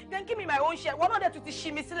sílẹ̀. Then give me my own share. Wọ́n náà dẹ̀ tún ti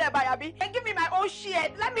ṣí mi sílẹ̀ báyà bí. Then give me my own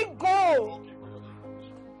share. Let me go.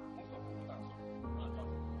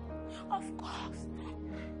 Of course.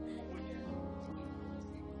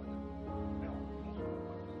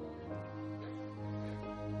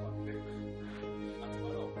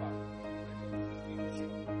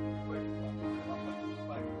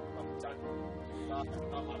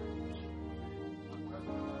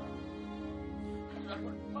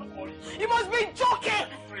 You must be joking.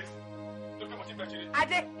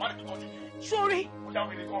 Adé, sorry,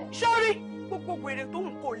 gbogbo wèrè tó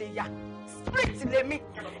ń kò lè yà. Spirit lèmi,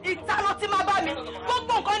 ìtàlọ́ tí máa bá mi,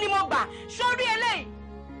 gbogbo nǹkan ni mo gbà. Sorry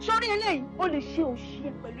eléyìí, o lè ṣe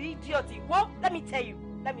òṣìṣẹ́ pẹ̀lú idiot. Wo, let me tell you.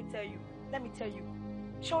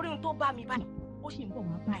 Sorry ohun tó bá mi báyìí, ó sì ń bọ̀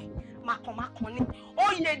wá báyìí. Mákan ní.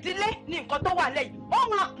 Oyè ìdílé ní nǹkan tó wà lẹ́yìn. Ó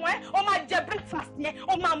máa kún ẹ́, ó máa jẹ breakfast yẹn,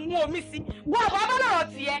 ó máa mú omi sí. Wọ́n àbọ̀ abálọ̀rọ̀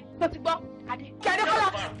tiẹ̀. Tó ti gbọ́,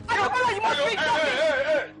 Adékọ́lá yìí mo fi ìjọba.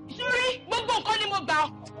 Sorry, gbogbo nǹkan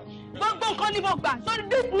ni mo gbà. So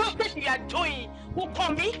this nonsense you are doing kò kàn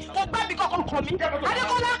mí, kò gbá mi kankan kàn mí.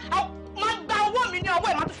 Adékọ́lá, máa gba owó mi ní ọwọ́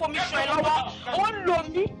ẹ̀ máa tún fomi sùn ẹ̀ lọ́wọ́. Ó ń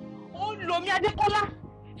lò mí Adékọ́lá.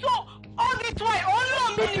 So all this while, ó ń lò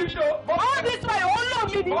mí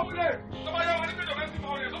ni.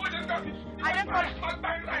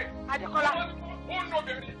 Adékọ́lá.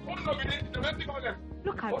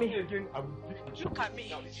 Look at me.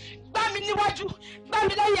 Gbá mi níwájú, gbá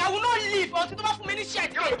mi lẹ́yìn. I will not leave until tó bá fún mi ní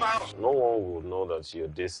ṣẹ́ẹ̀kì. No one will know that you're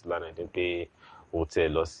this line. I think pé o tẹ̀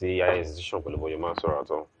lọ sí higher institution pẹ̀lú bóyá máa sọ̀rọ̀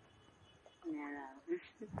àtọ̀. Mi ò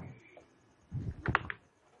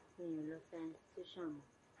lọ sí institution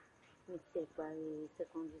mi ti parí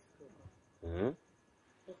secondary school.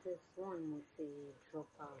 SS1 mo ti drop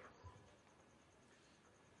out.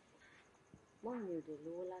 Mọ́ mi ò dé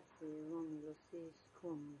lówó láti rán mi lọ sí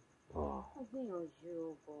school mi. Wọ́n gbìyànjú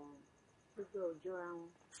ọ̀bọ̀ gbogbo ọjọ́ ra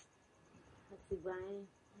wọn. Àtìgbà yẹn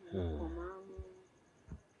wọ́n máa ń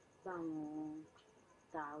bá wọn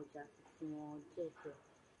ta ọjà tí wọ́n jẹ̀jẹ̀.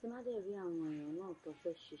 Tí má dẹ̀ rí àwọn èèyàn náà tó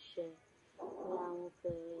fẹ́ ṣiṣẹ́, bóyá wọ́n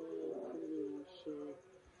fẹ́ ilé wọn ṣe,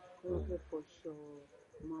 wọ́n fẹ́ fọṣọ,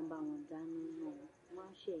 máa bá wọn dáná náà, máa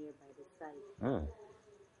ń ṣe ẹ̀yẹ by the side.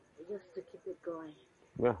 Just to keep it going.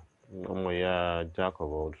 Yeah. Jack of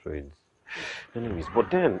all trades. Anyways, but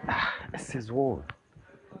then SS1.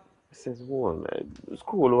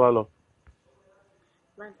 School walo.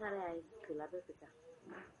 Bantale High School, Abebi.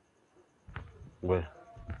 Well,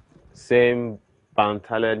 same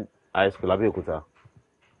Bantale High School, Abebi.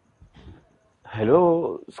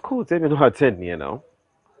 Hello, school tell me no attend here now.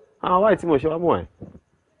 Why tí mo ṣe wá mọ̀ ẹ́?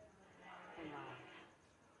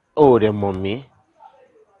 Oh, the mommy.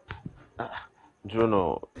 Dúró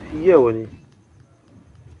náà, iye wo ni?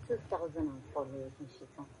 2004 ló yẹ kí n ṣe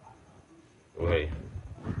tán. Wait.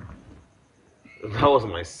 That was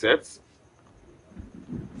my set?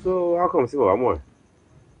 So how come see what more?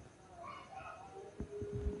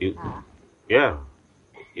 Yeah.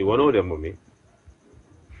 You wanna know them, mommy?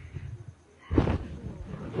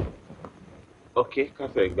 Okay,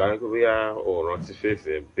 káfẹ́ ìgbà pé bóyá o rántí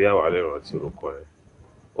fèsì bí àwọn alẹ́ rántí orúkọ ẹ̀.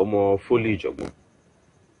 Ọmọ Fólì Ìjọ̀gbọ̀n.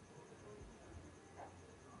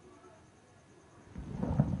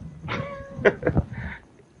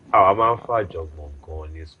 Àwa máa ń fàjọ̀gbọ̀n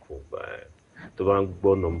gan ní school báyìí. Tó bá ń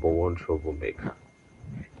gbọ́ #1 troublemaker.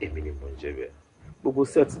 Èmi ni mò ń jẹ́ bẹ́ẹ̀. Gbogbo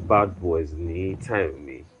set bad boys ní time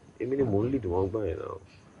mi. Èmi ni mò ń lead wọn gbà yẹn náà.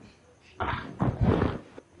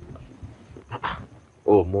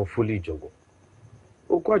 Ọmọ Fólì Ìjọ̀gbọ̀n.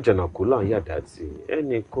 Ó kó àjànàkú là ń yàdá tí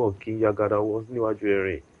ẹnìkan kì í yagara wọ níwájú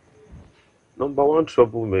ẹ̀rìn. #1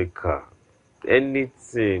 troublemaker.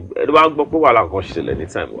 Anything. Ẹni wá gbọ́ pé wàhálà kan ṣẹlẹ̀ ní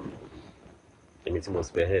time wa. Èmi tí mo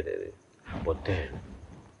spearhead it. But then,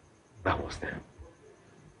 that was then.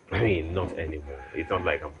 I mean, not anymore. It's not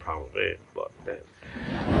like I'm proud of it, but then.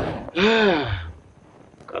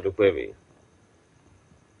 God help me.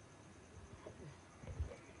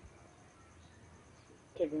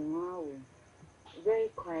 Very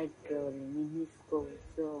quiet girl in his school,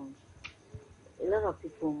 so a lot of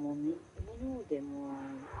people know me. I know them.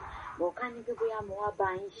 But can you go more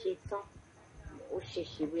buying shit?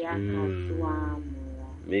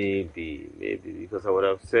 Maybe, because I would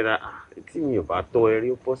have said that it's in your bad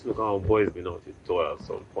toy. Possibly, our boys be not to toy at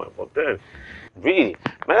some point. But then, really,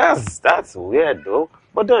 man, that's weird though.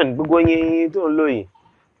 But then, going into Louis,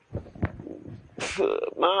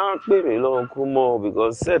 man, baby, long come more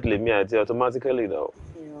because certainly me, I tell automatically now.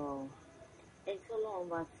 And so long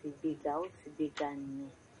about the big out, the big gun.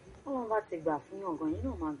 How long about the bath? You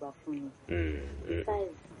know, my bathroom.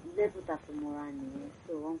 Besides, level that for Morani,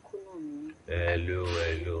 so uncle on Hello.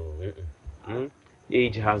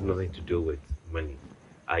 Age has nothing to do with money.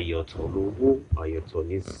 Ayoto lowo, ayoto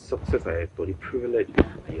ni success, ayoto ni privilege,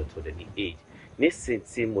 ayoto ni age.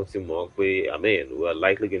 Nisiti motimo pe, I mean, we are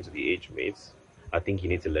likely going to be age mates. I think you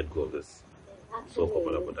need to let go of this. So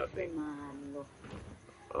common about that thing.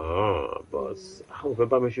 But how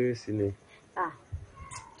about me show you seen?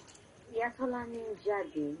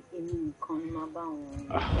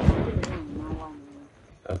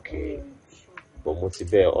 Okay. But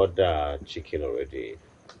Motibe order chicken already.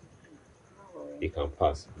 You can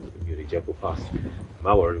pass. You reject to pass.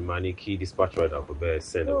 My worry, money key dispatch rider for bear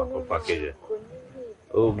send a package.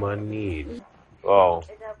 Oh, man, need. Wow.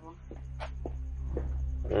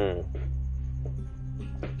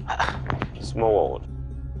 Small world.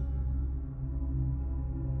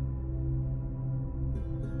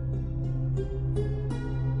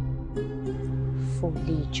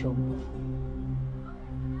 Fólì Ìjọ̀gbọ̀n.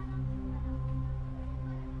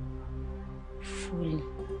 Fólì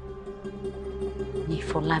ní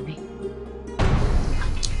Fọlábí.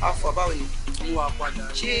 Afọ báwo ni mo wà padà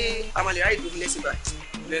ṣé a máa lè ráyè dúró lẹ́sìn báyìí.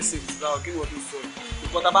 Lẹ́sìn báwo kí ni wọ́n tún sọ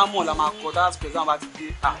nǹkan tá a bá mọ̀ la máa kọ́ that's pẹ̀lú àwọn bá ti dé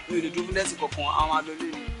mi ò lè dúró lẹ́sìn kankan àwọn máa lọ lé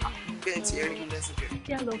mi bẹ́ẹ̀ tí ẹ rí mi lẹ́sìn kẹ.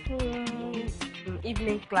 Kí a lọ fún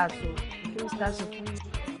evening class o kí n start sọ fún mi.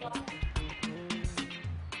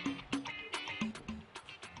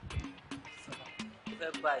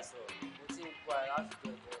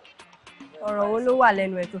 Ọ̀rọ̀ wo ló wà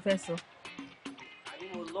lẹ́nu ẹ̀ tó fẹ́ sọ? Àní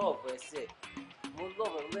mo lọ́ọ̀bù ẹsẹ̀ mo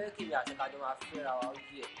lọ́ọ̀bù ẹ̀ mẹ́rin kí ni àti kájọ máa fẹ́ra wa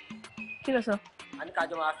ojú ẹ̀. Kí ló sọ? Àní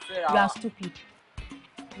kájọ máa fẹ́ra wa. You are stupid.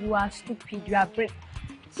 You are stupid. You are brain.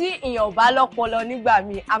 Tí èèyàn ò bá lọ́pọlọ nígbà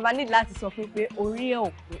míì, a máa ní láti sọ fún pé orí ẹ̀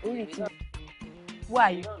ò pé orí ti wú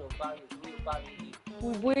àyè.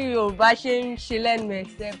 Bí Yorùbá ṣe ń ṣe lẹ́nu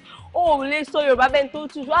ẹ̀sẹ̀, o ò lè sọ Yorùbá bẹ́ẹ̀ tó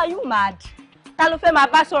tú. Are you mad? Ta ló fẹ́ máa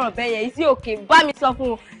bá sọ̀rọ̀ bẹ́ẹ̀ yẹn? Is it okay? Bá mi sọ fún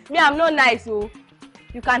un. Me, I'm not nice, oh.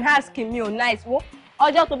 You can ask him, me, oh, nice. Wo,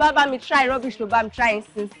 ọjọ́ tó bá mi try rubbish tó bá mi try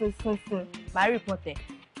sin. My reporter.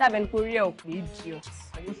 That been Korea of idiot.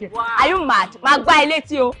 Are you mad? Ma gba ilé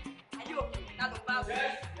tí o. Are you okay?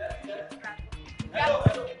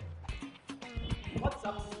 What's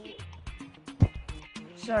happening?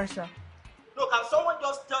 Sorry, sir. No, can someone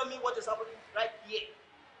just tell me what is happening right here?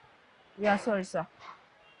 We are sorry, sir.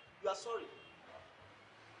 You are sorry.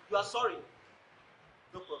 You are sorry.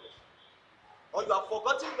 No problem. Or you have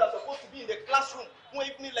forgotten you are supposed to be in the classroom for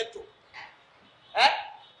evening lecture.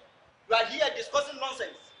 You are here discussing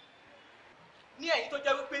nonsense. Ní ẹ̀yin tó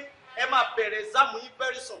jẹ́ wípé ẹ máa bẹ̀rẹ̀ exam yín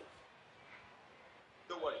very soon.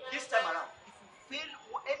 Don't worry. This time around, if you fail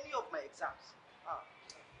any of my exams,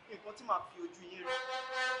 nǹkan tí màá fi ojú yín rí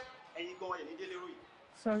ẹ̀yin gan ẹ̀ ní délé ròyìn.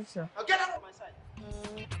 Sorry, sir. Now get out of my sight.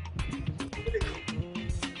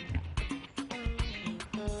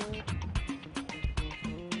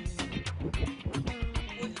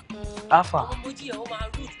 Alpha. Ọmọ mojí yẹn ó máa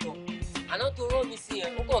root gan. Àná tó rọ́ mi sí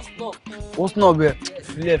yẹn, ó kàn snub. Ó snub ẹ̀.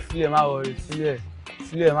 Filẹ̀ má worry.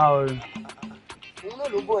 Filẹ̀ má worry. Òun náà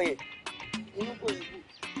ló bọ̀ yẹn. Inú kò yẹ kú.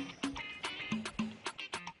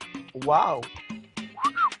 Wow.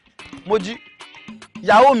 Mojí,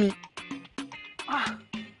 ìyàwó mi.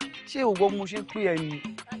 Ṣé ìwọ mo ṣe ń pè ẹ́ ni?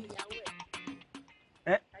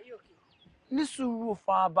 Ní sùúrù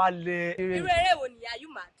farabalẹ̀. Irú eré wo ni, are you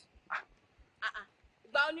mad?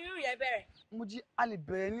 Ìgbà onírú yẹn bẹ̀rẹ̀. Mojí, a lè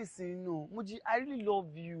bẹ̀rẹ̀ nísìnyí náà. Mojí, I really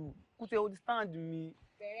love you. Kò tẹ understand mi.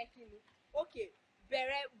 Bẹ̀rẹ̀ kí ni? Okay,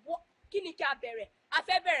 bẹ̀rẹ̀ kí ni kí a bẹ̀rẹ̀? A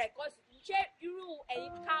fẹ́ bẹ̀rẹ̀ kọ́ ṣé irú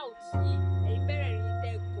ẹ̀yin couch yìí ẹ̀yin bẹ̀rẹ̀ rí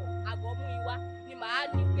tẹ́gọ̀ àgọ́mú ìwá ni màá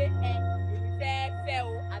ní pé èmi fẹ́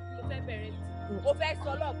o àbí mo fẹ́ bẹ̀rẹ̀ ní o fẹ́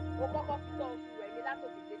sọlọ̀ o kọ́kọ́ kíkọ́ oṣù rẹ̀ mi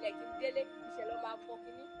látòkè délẹ̀ kí n délé ìṣẹ̀lẹ̀ máa fọ́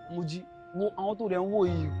kínní. Mojí, wo àwọn tó rẹ̀ ń wò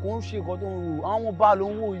yìí kò ń ṣe nǹkan tó ń rò àwọn ọmọ bá ló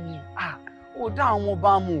ń wò yìí ó dá àwọn ọmọ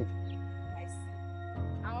bá mọ̀.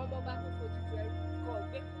 Àwọn ọmọ bá tó fojú ju ẹrú kọ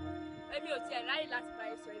gbé èmi ò tiẹ̀ ráyè láti bá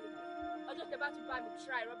ẹ sọ ẹni ọjọ́ tẹ bá tún bá mi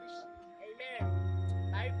try rubbish ẹ̀yin mẹ́rẹ̀ẹ̀rin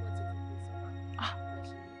máa rí pọ́tì fún mi sọ́mà.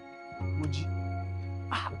 Mojí,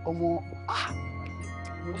 ọmọ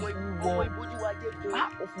ìbòjú wa jẹ́ gan.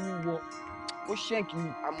 ó fún mi wọ ó ṣẹ́ǹkì mi.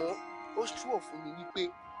 Àmọ́ ó ṣúọ̀ fún mi wípé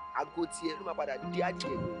àgọ́ tiẹ̀ ló máa padà dé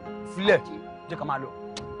adìyẹ. Filẹ̀ jẹ́ ká máa lọ.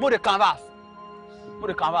 Mo dey canvas.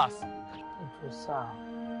 Ẹjọ́ sáà,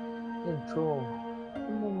 ẹjọ́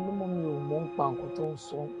ọmọ mi ò mọ̀ ń pa nǹkan tó ń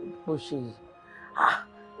sọ bó ṣe yìí.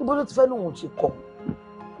 Ibo ló ti fẹ́ lóun ti kọ̀?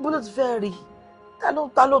 Ibo ló ti fẹ́ rí?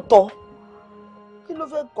 Ta ló tọ́? Kí ló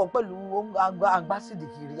fẹ́ kọ̀ pẹ̀lú agbásídì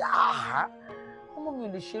kiri? Ọmọ mi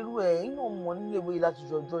ò lè ṣerú ẹ̀ iná mọ̀ nílé ìwé láti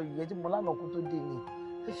jọjọ́ ìyẹn tí mo lánàá kó tó dé ni.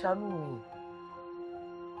 Ẹ ṣàánú mi.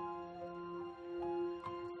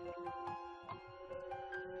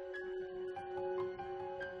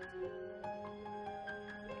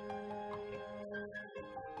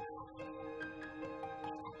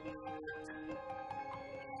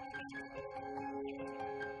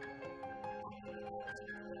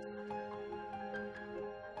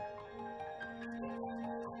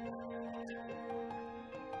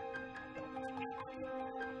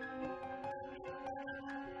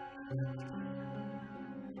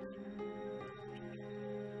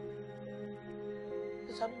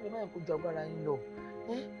 Ṣàánú mi náà kó ju agbára yín lọ.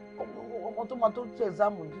 Ọmọ tó máa tó ṣe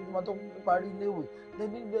ẹ̀sáàmù yìí tó máa tó parí iléèwé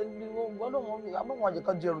lẹ́ni gbọ́dọ̀ wọn abọ́wọn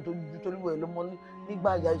àjẹká jẹ ẹrù tó ju torí wẹ̀ lọ́mọ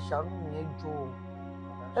nígbà ya ìṣàánú mi ẹ jọ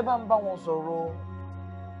ẹ bá ń bá wọn sọ̀rọ̀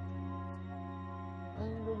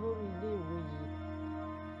ẹ̀yin lórí iléèwé yìí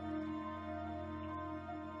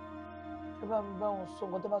ẹ bá ń bá wọn sọ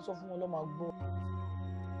nǹkan tẹ́ bá sọ fún wọn lọ́ máa gbọ́.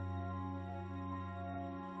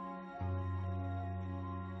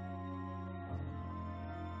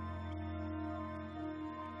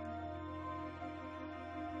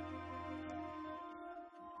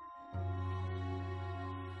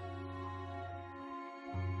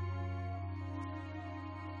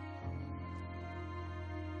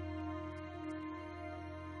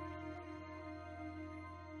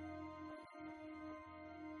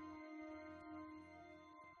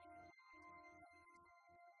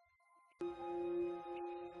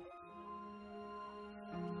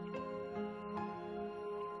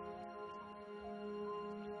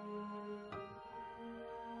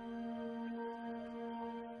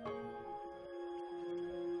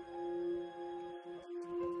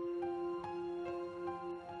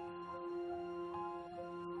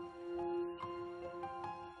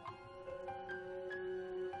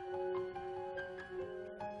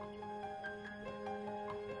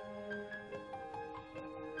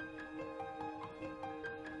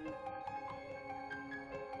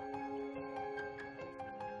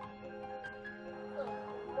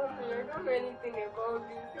 don't know anything about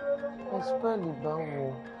this. Expel báwo?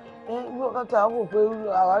 Bí ọ̀ká tí a wò pé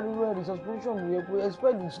àwa nínú ẹ̀rí suspension yẹ pé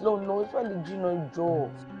expel slow lọ, expel jìnnà jọ.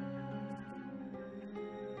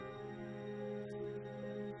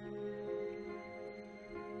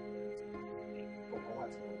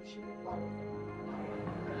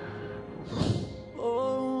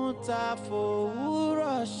 Ohun tá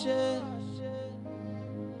fòwúrọ̀ ṣe,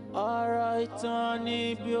 ọ̀rọ̀ ìtàn ni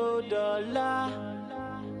bí ó dọ̀la.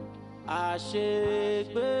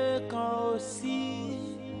 Àṣegbé kan ò sí,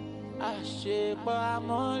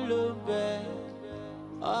 àṣepamọ́ ló bẹ.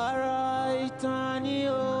 Ọ̀rọ̀ ìtàn ni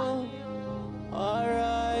o,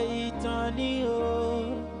 ọ̀rọ̀ ìtàn ni o,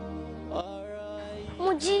 ọ̀rọ̀ ìtàn ni o.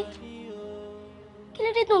 Mojí, kí ló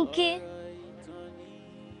dé tó ń okay.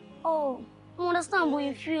 Oh, I understand how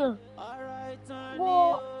you feel.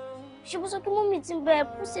 But she was okay, mommy, it's in bed.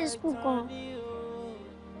 Who says school come?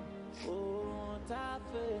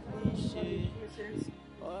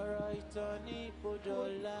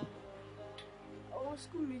 Àwọn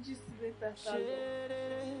school méjì sí mẹ́ta sá lọ.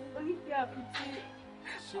 Ó ní pé àfi tí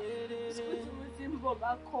school tí mo ti ń bọ̀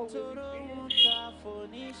bá kọ̀wé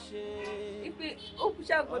wípé ó kú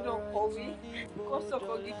ṣàgbọ́dọ̀ kọ̀wé kó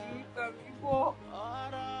sọ̀kọ̀ gidi nípa mi bọ́.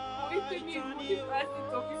 Mo wípé mi ò mú yunifásitì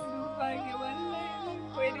ọ́fíìsì ló bá yẹ wá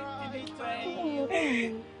lẹ́kọ̀ọ́ èdè tí nípa ẹ̀.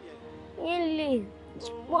 Yẹn lè.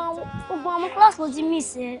 Gbogbo àwọn kíláàsì mo ti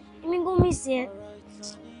miss ẹ. Èmi gan miss ẹ.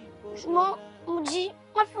 Ṣùgbọ́n mo jí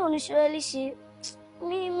má fi oníṣẹ́ léṣe.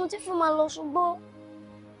 Mo ti fẹ́ máa lọ ṣùgbọ́n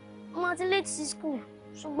mo máa ti late sí school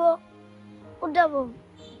ṣùgbọ́n ó dàbọ̀.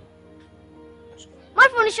 Má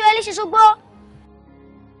fi oníṣẹ́ léṣe ṣùgbọ́n.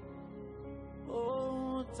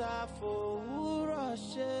 Ohun tá fòwúrọ̀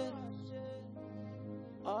ṣe,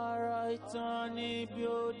 ọ̀rọ̀ ìtàn ni bí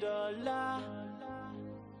ó dọ̀la,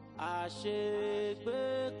 àṣegbé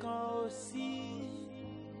kan ò sí,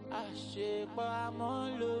 àṣepamọ́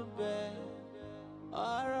ló bẹ,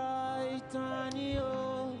 ọ̀rọ̀ ìtàn ni ó.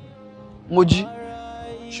 Mojí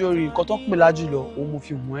sórí nǹkan tó ń pè lájú lọ òun mo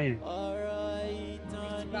fi hùn ẹ́ yẹn.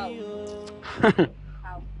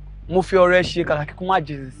 Mo fi ọ̀rẹ́ ṣe kàkà kíkún má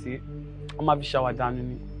jẹ sí wọ́n máa fi ṣàwàdà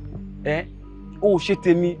ni o ò ṣe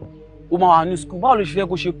tèmi o máa wà ní school báwo ló ṣe fẹ́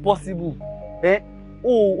kó ṣe possible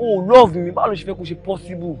o love mi báwo ló ṣe fẹ́ kó ṣe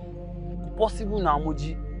possible kò possible náà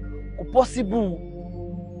Mojí kò possible.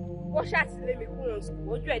 Ó ṣàtìlẹ́ mi kúrò ní school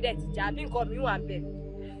ojú ẹ̀ dẹ̀ ti jà bí nǹkan mi wà bẹ́ẹ̀.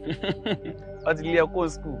 Wọ́n ti lé ẹ̀kọ́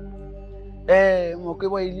school mo pé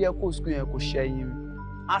wọ́n ilé ẹ̀kọ́ school yẹn kò ṣẹ́yìn mi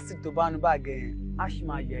á sì tó bá nu báàgẹ̀ yẹn á sì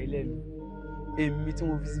máa yà ilé mi èmi tí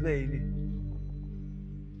mo fi síbẹ̀ yìí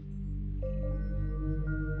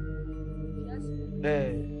rè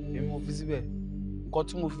èmi mo fi síbẹ̀ nǹkan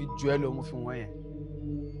tí mo fi jù ẹ́ lọ mo fi wọ́n yẹn.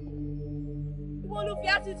 Ìwọ ló fi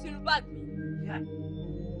ásìtì rú báàgì mi.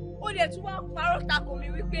 Ó lè tún wá parọ́ tako mi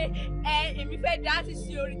wípé èmi fẹ́ dá sí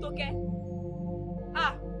sí orí tó kẹ́.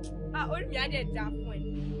 Orí mi á dẹ̀ dá fún ẹ.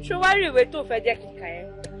 Ṣé wá rí ìwé tó fẹ́ jẹ́ kíkà yẹn?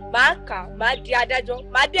 Màá kà, màá di adájọ́,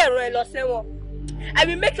 màá dẹ̀ rán ẹ lọ sẹ́wọ̀n. I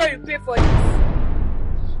will make sure you pay for this.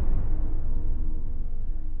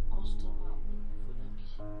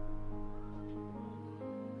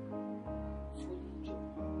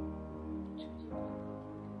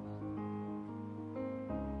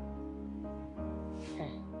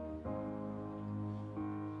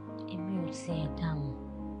 Èmi ò tiẹ̀ dáhùn.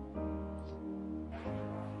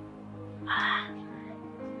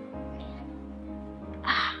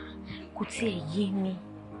 Kò tiẹ̀ yé mi.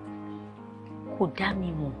 Kò dá mi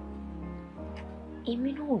mọ̀. Èmi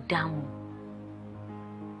náà ò dáhùn.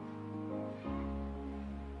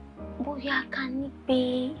 Bóyá ká ní pé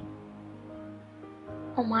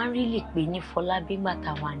wọ́n máa ń rí lè pè ní Fọlábí nígbà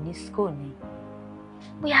tá a wà ní school ni.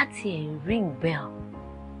 Bóyá tiẹ̀ ring bell.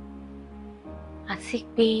 Àti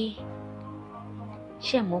pé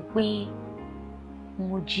ṣé mọ̀ pé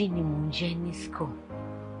Mojí ni mò ń jẹ́ ní school.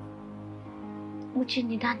 Mojí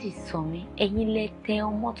ni dáàdì sọ mí, ẹ̀yin lẹ tẹ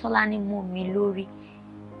Ọmọ́tọ́lá ní mọ́ mi lórí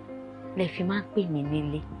lẹ fi máa ń pè mí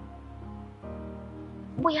nílé.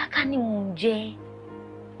 Bóyá ká ní mò ń jẹ́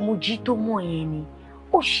Mojí tó mọ̀ yẹn ni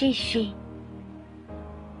ó ṣeé ṣe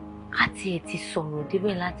ká tiẹ̀ ti sọ̀rọ̀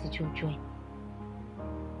débẹ̀ láti jọjọ́ ẹ̀.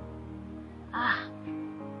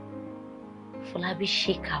 Fọlábí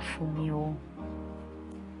ṣèkà fún mi o.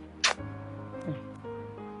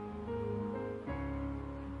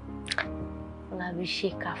 Fọlábí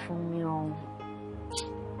ṣèkà fún mi o.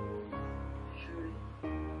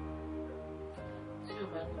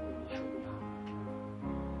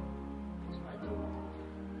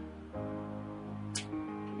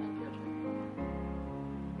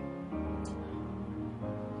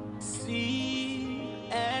 Sí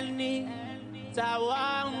ẹni táwa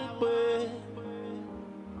ń pè,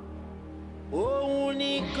 òun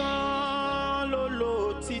nìkan ló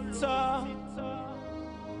lòtítọ́.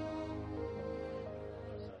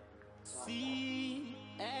 Sí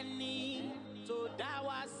ẹni tó dá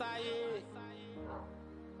wa sáyé,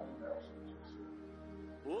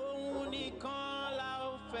 òun nìkan la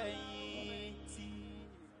ó fẹ̀yìntì.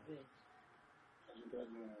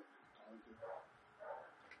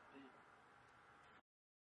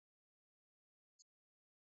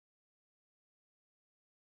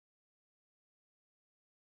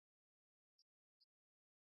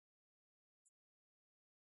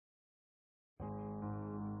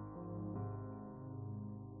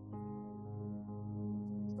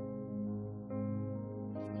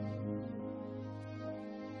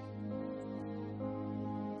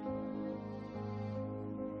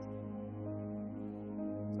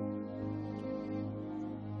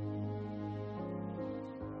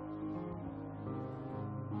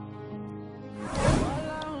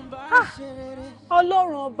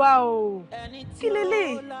 Ọlọ́run ọba o. Kí lélẹ̀?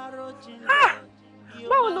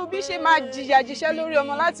 Báwo lòbí ṣe máa jìyà jíṣẹ́ lórí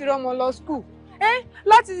ọmọ láti rán ọmọ lọ school?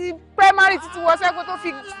 Láti primary títí wọ sẹ́kọ̀ọ́ tó fi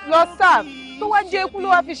lọ sáà tó wá jẹ́ ikú ló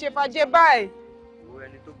wá fi ṣèfàjẹ́ báyìí. Owó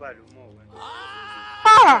ẹni tó bà ló mọ̀ wẹ́.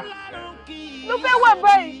 Ló fẹ́ wà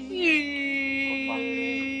báyìí.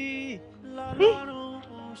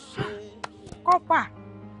 Kọ́pà.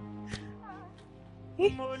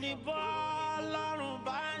 Mo ní bọ́ọ̀lọ́run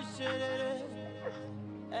bá ń ṣe rere,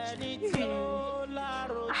 ẹni tí ó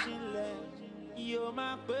láròjinlẹ̀ yóò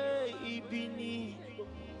máa pé ibi ni.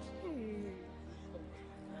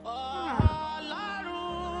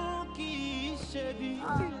 Ọlọ́run kì í ṣe bí.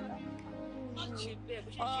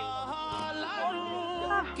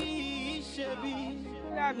 Ọlọ́run kì í ṣe bí.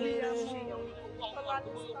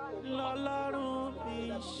 Lọ́lọ́run fi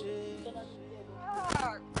ṣe.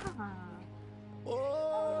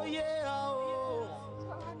 Oyè o.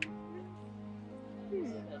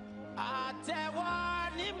 Àtẹ̀wọ́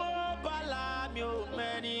ni mo bala mi ò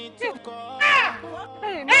mẹ́ni tó kọ́.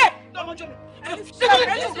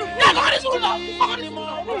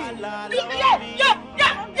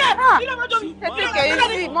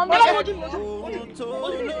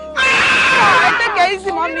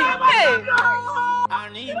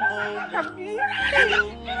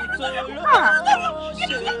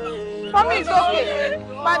 Mommy, it's okay.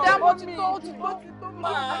 Madam, ó ti tó, Madam, ó ti tó,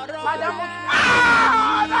 madam.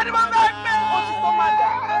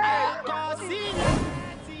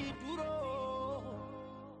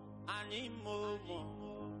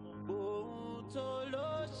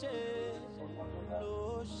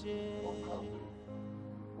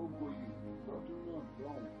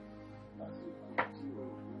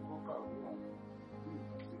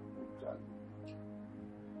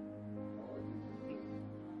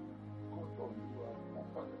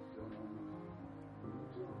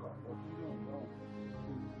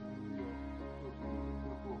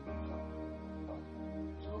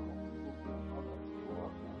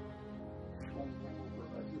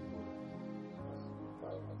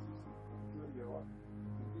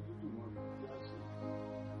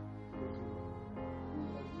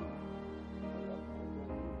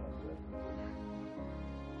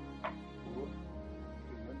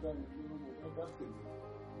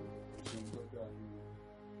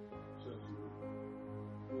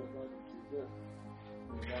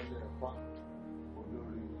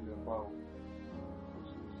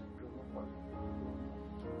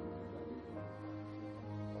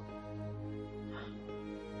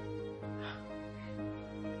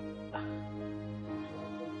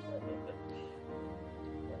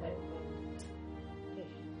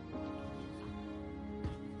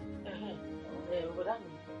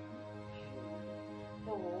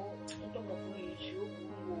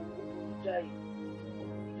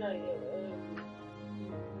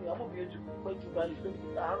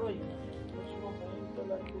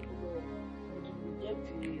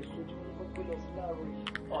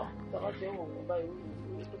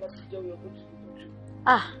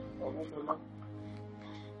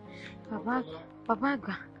 Bàbá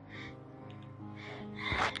àgbà.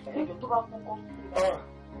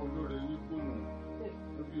 Olórí yín kùnú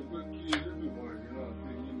lórí pé kí elégbèmọ̀ rẹ̀ náà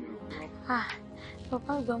sí yín ní òkú.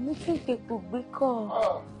 Bàbá àgbà mú kí ìpè kò gbé kọ́.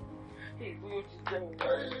 Ẹ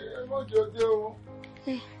má jẹ́ dé o.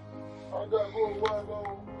 Ọjọ́ ìbò owó ẹgbẹ́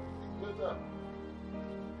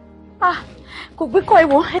o. Kò gbé kọ́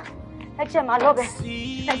ìwọ. Ẹ jẹ́ máa lọ bẹ̀.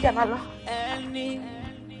 Ẹ jẹ́ máa lọ. Ẹni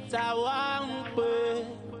táwa ń pè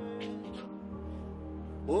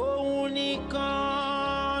òun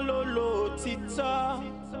nìkan ló lòtítọ́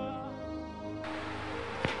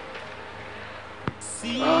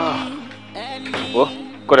sí ẹni.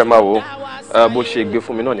 Kọ́dẹ̀ máa wò bó ṣe gbé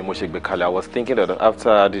fún mi náà ni mo ṣe gbé kalẹ̀. I was thinking that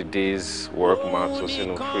after the day's work máa tó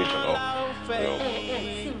sínú fridge náà.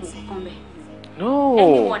 No.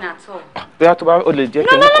 Anyone at all. Bóyá tó bá o lè jẹ́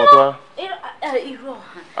kí ní kan tó wá. Irọ́.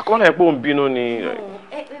 Àkọ́mọ́lá ẹ̀ pé òun bínú ni.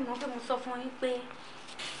 Mo fẹ́ mo sọ fún yín pé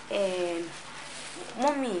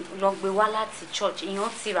mọ́mì lọ gbé wá láti church ìyẹn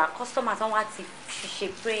ti ra customer tán wá ti fi ṣe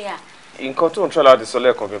prayer. Nǹkan tó ń tọ́ láti sọ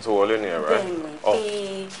lẹ́ẹ̀kan kí n tó wọlé nìyẹn, right? Bẹ́ẹ̀ni pé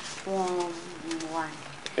wọ́n wà ní.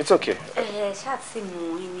 It's okay. Ṣáà tí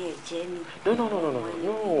mo ní ní ẹ̀jẹ̀ ni. No.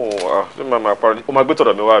 Ṣé máa parí? O máa gbé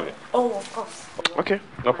tọ̀dọ̀ mi wá mi. Oh, of course. Okay,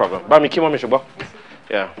 no problem. Bá mi kí mọ́mì ṣùgbọ́n.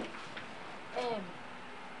 Yeah.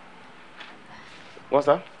 What's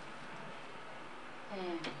that?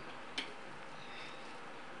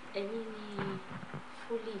 Ẹ̀yin ni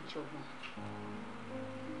fúlì ìjọ̀gbọ̀n.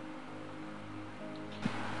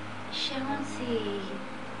 Ṣé rántí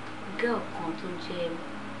girl kan tó ń jẹ́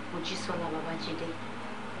Mojísọ́lá Babájídé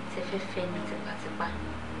tẹ fẹ́ fẹ́ ní tipátipá?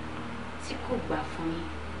 tí kò gbà fún yín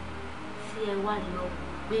tí ẹ wá lọ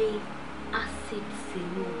gbé acid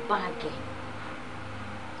sínú báàgì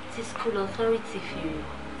tí school authority fi rí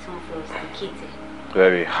tí wọ́n fi rusticate ẹ̀.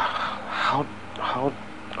 Baby,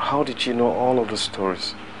 how did you know all of the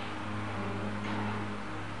stories?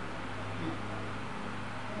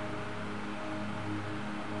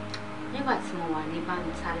 Nígbà tí mo wà ní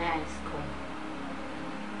Bantale High School,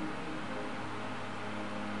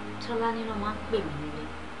 Tọ́lání ló máa ń pè mí nílé.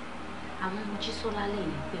 Àwọn Mojísọ́lá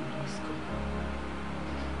lẹ́yìn pè mí ní school.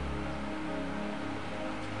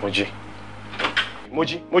 Mojí.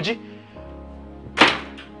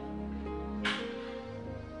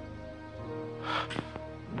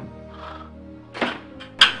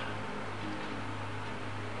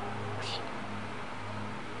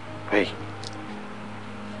 Hey,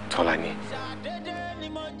 Tọ́lání.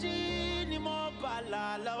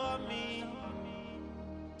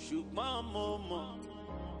 Ṣùgbọ́n mo mọ̀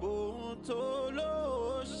ohun tó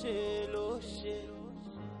lóò ṣe ló ṣe.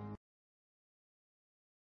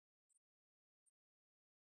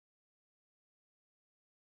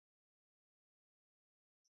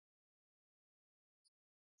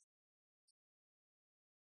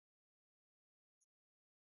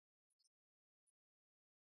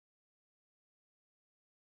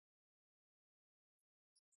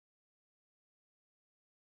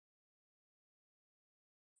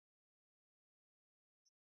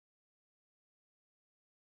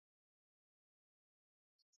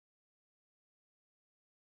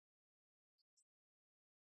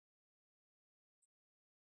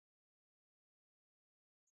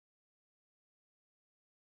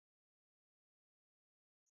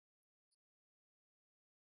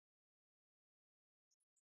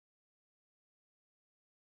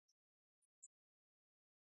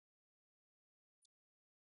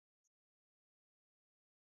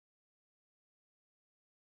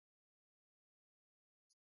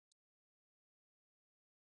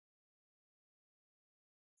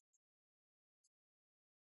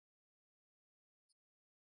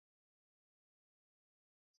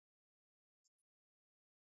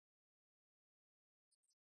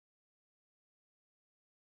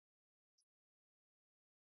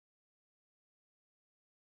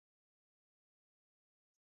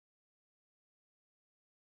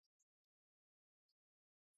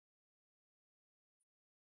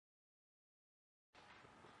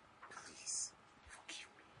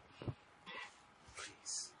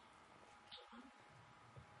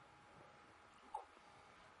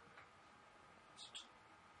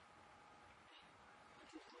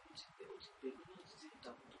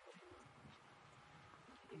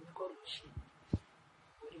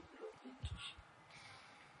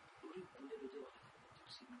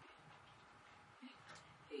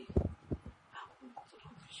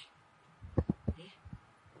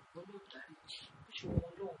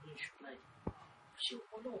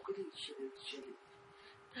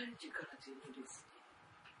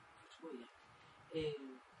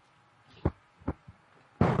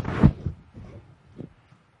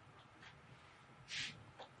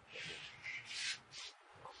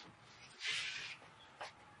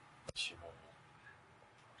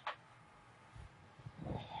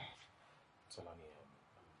 Salami,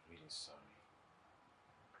 I'm really sorry.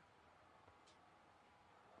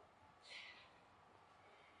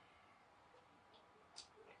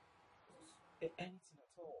 Anything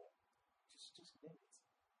at all. Just name it.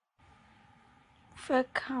 Fẹ́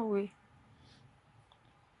kàwé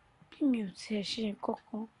bí mi ò tiẹ̀ ṣe nǹkan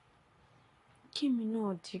kan kí mi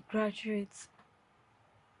náà di graduate.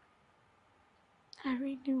 I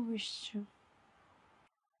really wish to.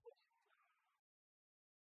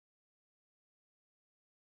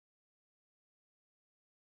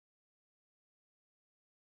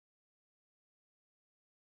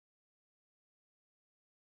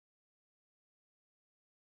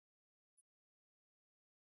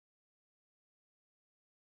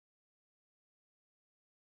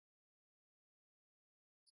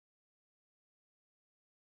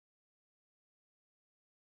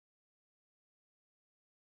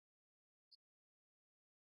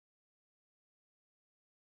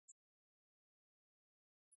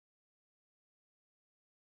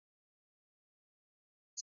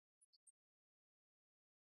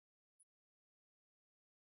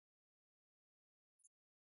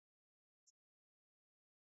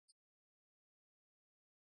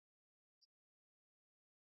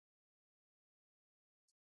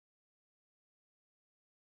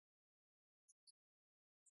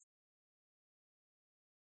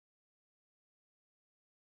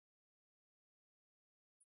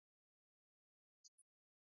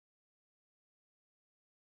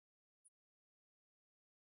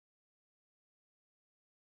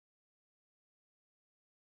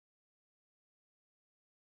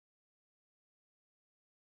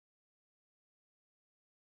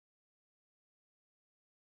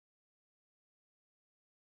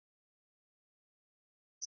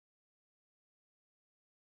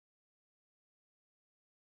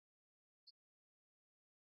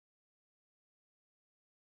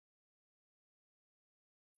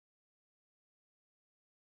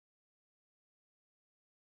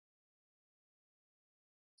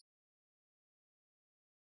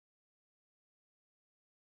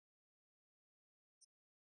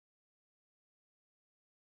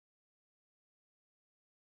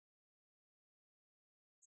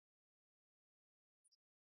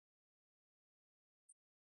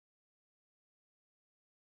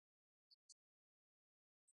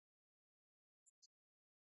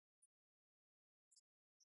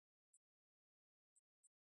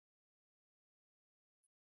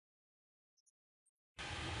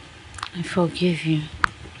 I forgive you.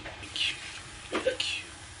 Thank you.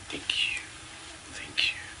 Thank you. Thank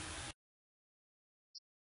you.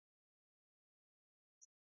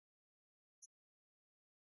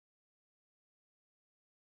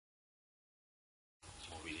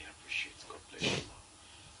 I really appreciate it. God bless you.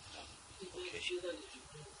 Okay.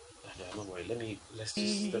 Don't worry. Let's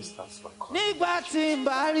start my call. Nígbà tí n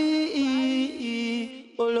bá rí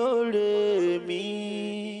olóore mi,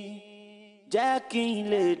 jẹ́ kí n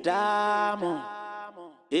lè dá mọ̀.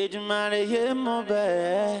 Èdùmàrè yé mo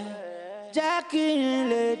bẹ̀, jẹ́ kí n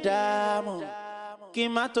lè dá mọ̀. Kí n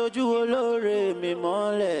má tójú olóore mi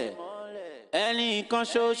mọ́lẹ̀. Ẹnìkan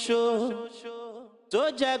ṣoṣo tó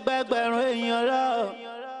jẹ́ gbẹgbẹ̀rún èèyàn lọ,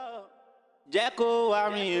 jẹ́ kó wá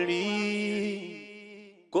mi rí,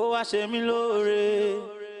 kó wá ṣe mí lóore.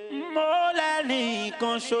 Mo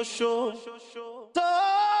lẹ́nìkan ṣoṣo tó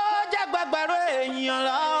jẹ́ gbẹgbẹ̀rún èèyàn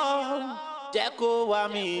lọ, jẹ́ kó wá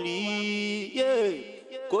mi rí,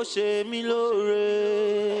 kó ṣe mí lóore.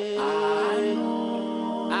 Àánú,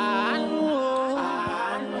 àánú o,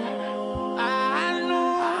 àánú,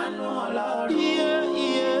 àánú Ọlọ́run,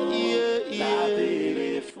 la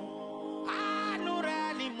béèrè fún. Àánú rẹ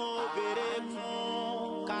ni mo béèrè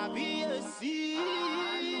fún, kábíyèsí.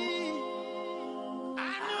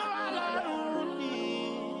 Àánú Ọlọ́run ni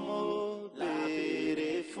mo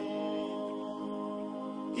béèrè fún.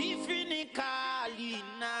 Ìfinikali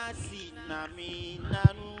nasi nami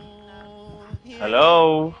nanu. Hello.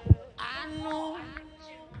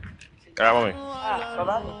 Hello, mommy.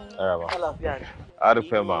 Bàbá mi. Hello. Àlàáfíà ni.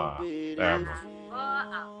 Adúpẹ́ ma.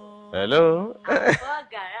 Hello.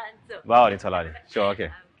 Báwo ni Tọ́lá ni? Sure, okay.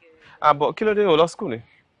 But kí ló dé o lọ school ni?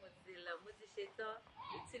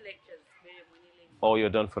 Oh, you're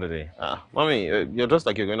done for the day. Mommy, you're dressed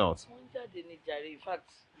like you're going out. In fact,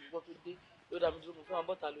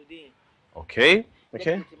 Okay.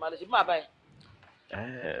 Okay.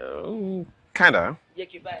 Kinda.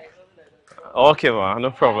 Okay, ma.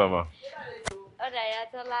 No problem, ma. Ọ̀dà ìyá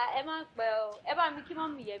Tọ́lá, ẹ má pẹ́ o. Ẹ bá mi kí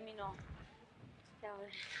mọ́mì Yẹmí náà.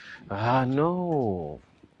 No.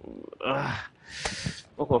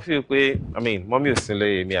 Okay, feel pé, mommy ò sí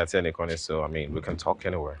nílé mi àti ẹnìkan ni, so, we can talk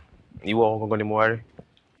anywhere. Ìwọ gangan ni mo wá rí.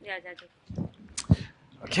 Yeah, Jajo.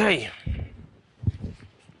 Okay.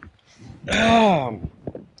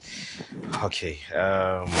 Okay.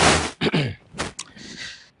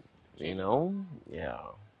 Yeah.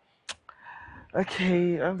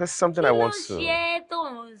 Okay, there's something I want to.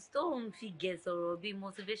 Don't forget or be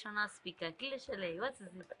motivational speaker. What is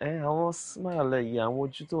it? I want smile. Yeah, I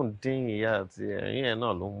want you to ding. Yeah, yeah,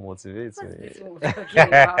 no, motivate me.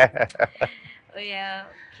 Oh yeah,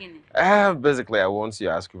 Kenny. Basically, I want to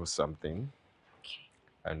ask you something. Okay.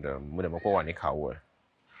 And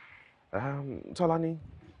Tolani,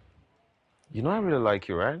 I really like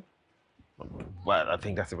you, right? Well, I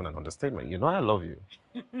think that's even an understatement. I love you.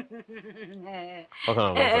 How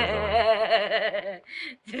can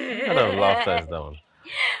I laugh that down?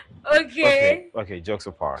 Okay, jokes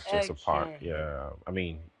apart. Yeah,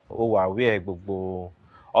 we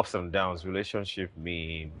ups and downs, relationship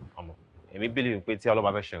me. I believe pé tí Ọlọ́run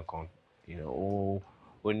bá fẹ́ ṣe nǹkan,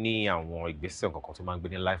 ó ní àwọn ìgbésẹ̀ kankan tó máa ń gbé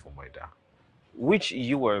ní life ọmọ ẹ̀dá, which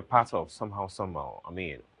you were a part of somehow.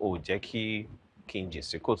 Jẹ́ kí n jìn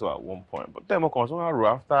sí kòtò at one point, but then mo kàn tún wá rò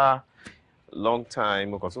after long time,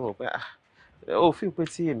 mo kàn tún rò pé feel pé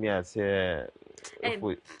tí èmi àti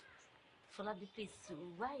Folabi, please,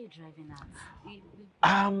 why are you driving us?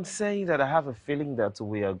 I'm saying that I have a feeling that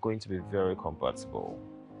we are going to be very compatible.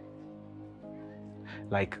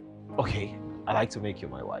 Like, okay, I like to make you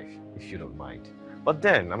my wife, if you don't mind. But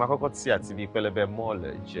then, I'm going to see at TV Pelebe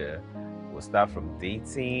knowledge. We'll start from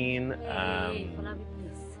dating. Folabi,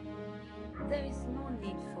 please. There is no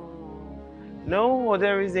need for. No,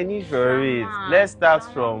 there is a need for it. Let's start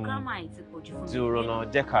from Durono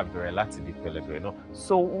Dekabere Latibi Pelebe.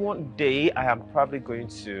 So one day, I am probably going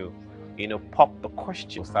to, pop the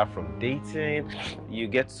question. We'll start from dating. You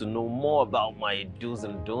get to know more about my do's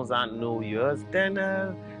and don'ts and know yours. Then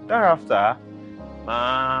thereafter,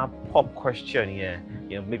 my pop question,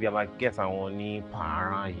 maybe I might get on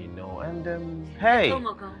para, and hey.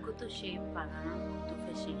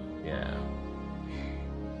 Yeah.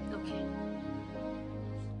 Okay.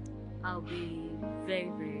 I'll be very,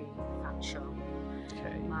 very factual.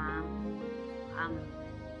 Okay.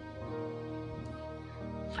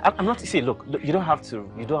 I'm not. See, look. You don't have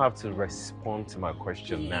to respond to my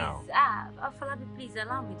question please. now. Falabi, please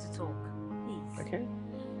allow me to talk, please. Okay.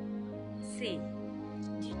 See,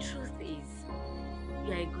 the truth is,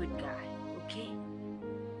 you're a good guy. Okay,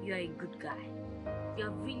 you're a good guy. You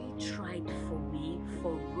have really tried for me,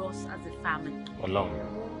 for us as a family. Along.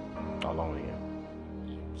 along with you.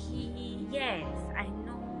 Yes, I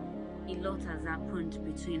know a lot has happened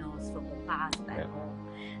between us from the past and all.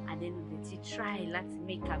 And then we try to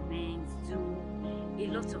make amends, do a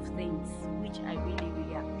lot of things, which I really,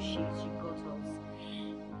 really appreciate. You got us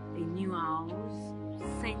a new house,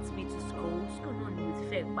 sent me to school not with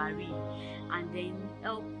fair Barry, and then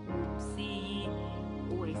help see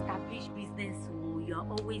or establish business. So you're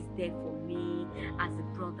always there for me as a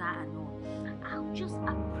brother and all. I'll just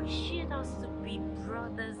appreciate us to be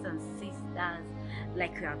brothers and sisters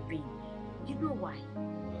like we have been. You know why?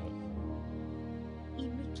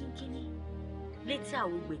 Later I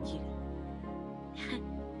will wait you.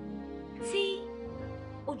 See,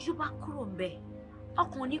 Ojuba Kurombe,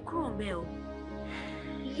 Okoni Kurombe.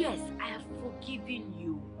 Yes, I have forgiven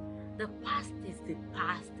you. The past is the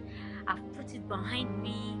past. I've put it behind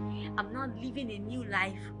me. I'm not living a new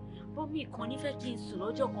life. But me, Konife Kin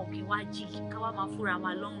Sulojo Konkiwaji, Kawama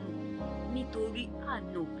Furama Long. Nitori,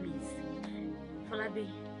 no, please. Falabi,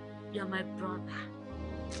 you're my brother.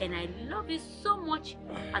 And I love you so much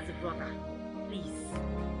as a brother. Please.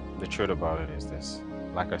 The truth about it is this.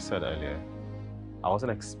 Like I said earlier, I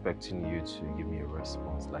wasn't expecting you to give me a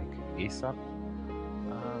response like ASAP.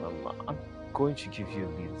 I'm going to give you a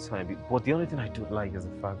little time. But the only thing I don't like is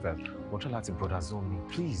the fact that we're trying to brother zone me.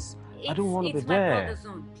 Please. I don't want to be there. It's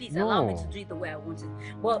my brother zone. Please allow me to do it the way I want it.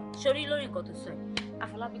 But Shori Lori got to say, I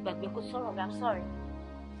feel like I'm sorry.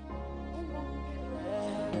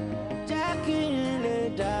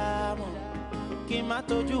 Kí má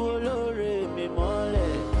tójú olóore mi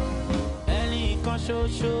mọ́lẹ̀ ẹnìkan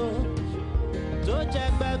ṣoṣo tó jẹ́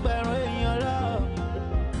gbẹgbẹ̀rún èèyàn lọ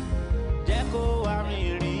jẹ́ kó wá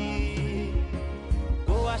rìn rí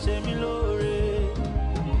kó wá ṣe mí lóore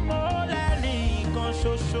mo lẹ́nìkan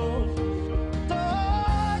ṣoṣo tó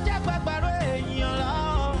jẹ́ gbẹgbẹ̀rún èèyàn lọ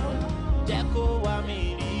jẹ́ kó wá mi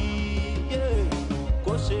rí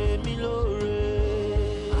kó ṣe mí lóore.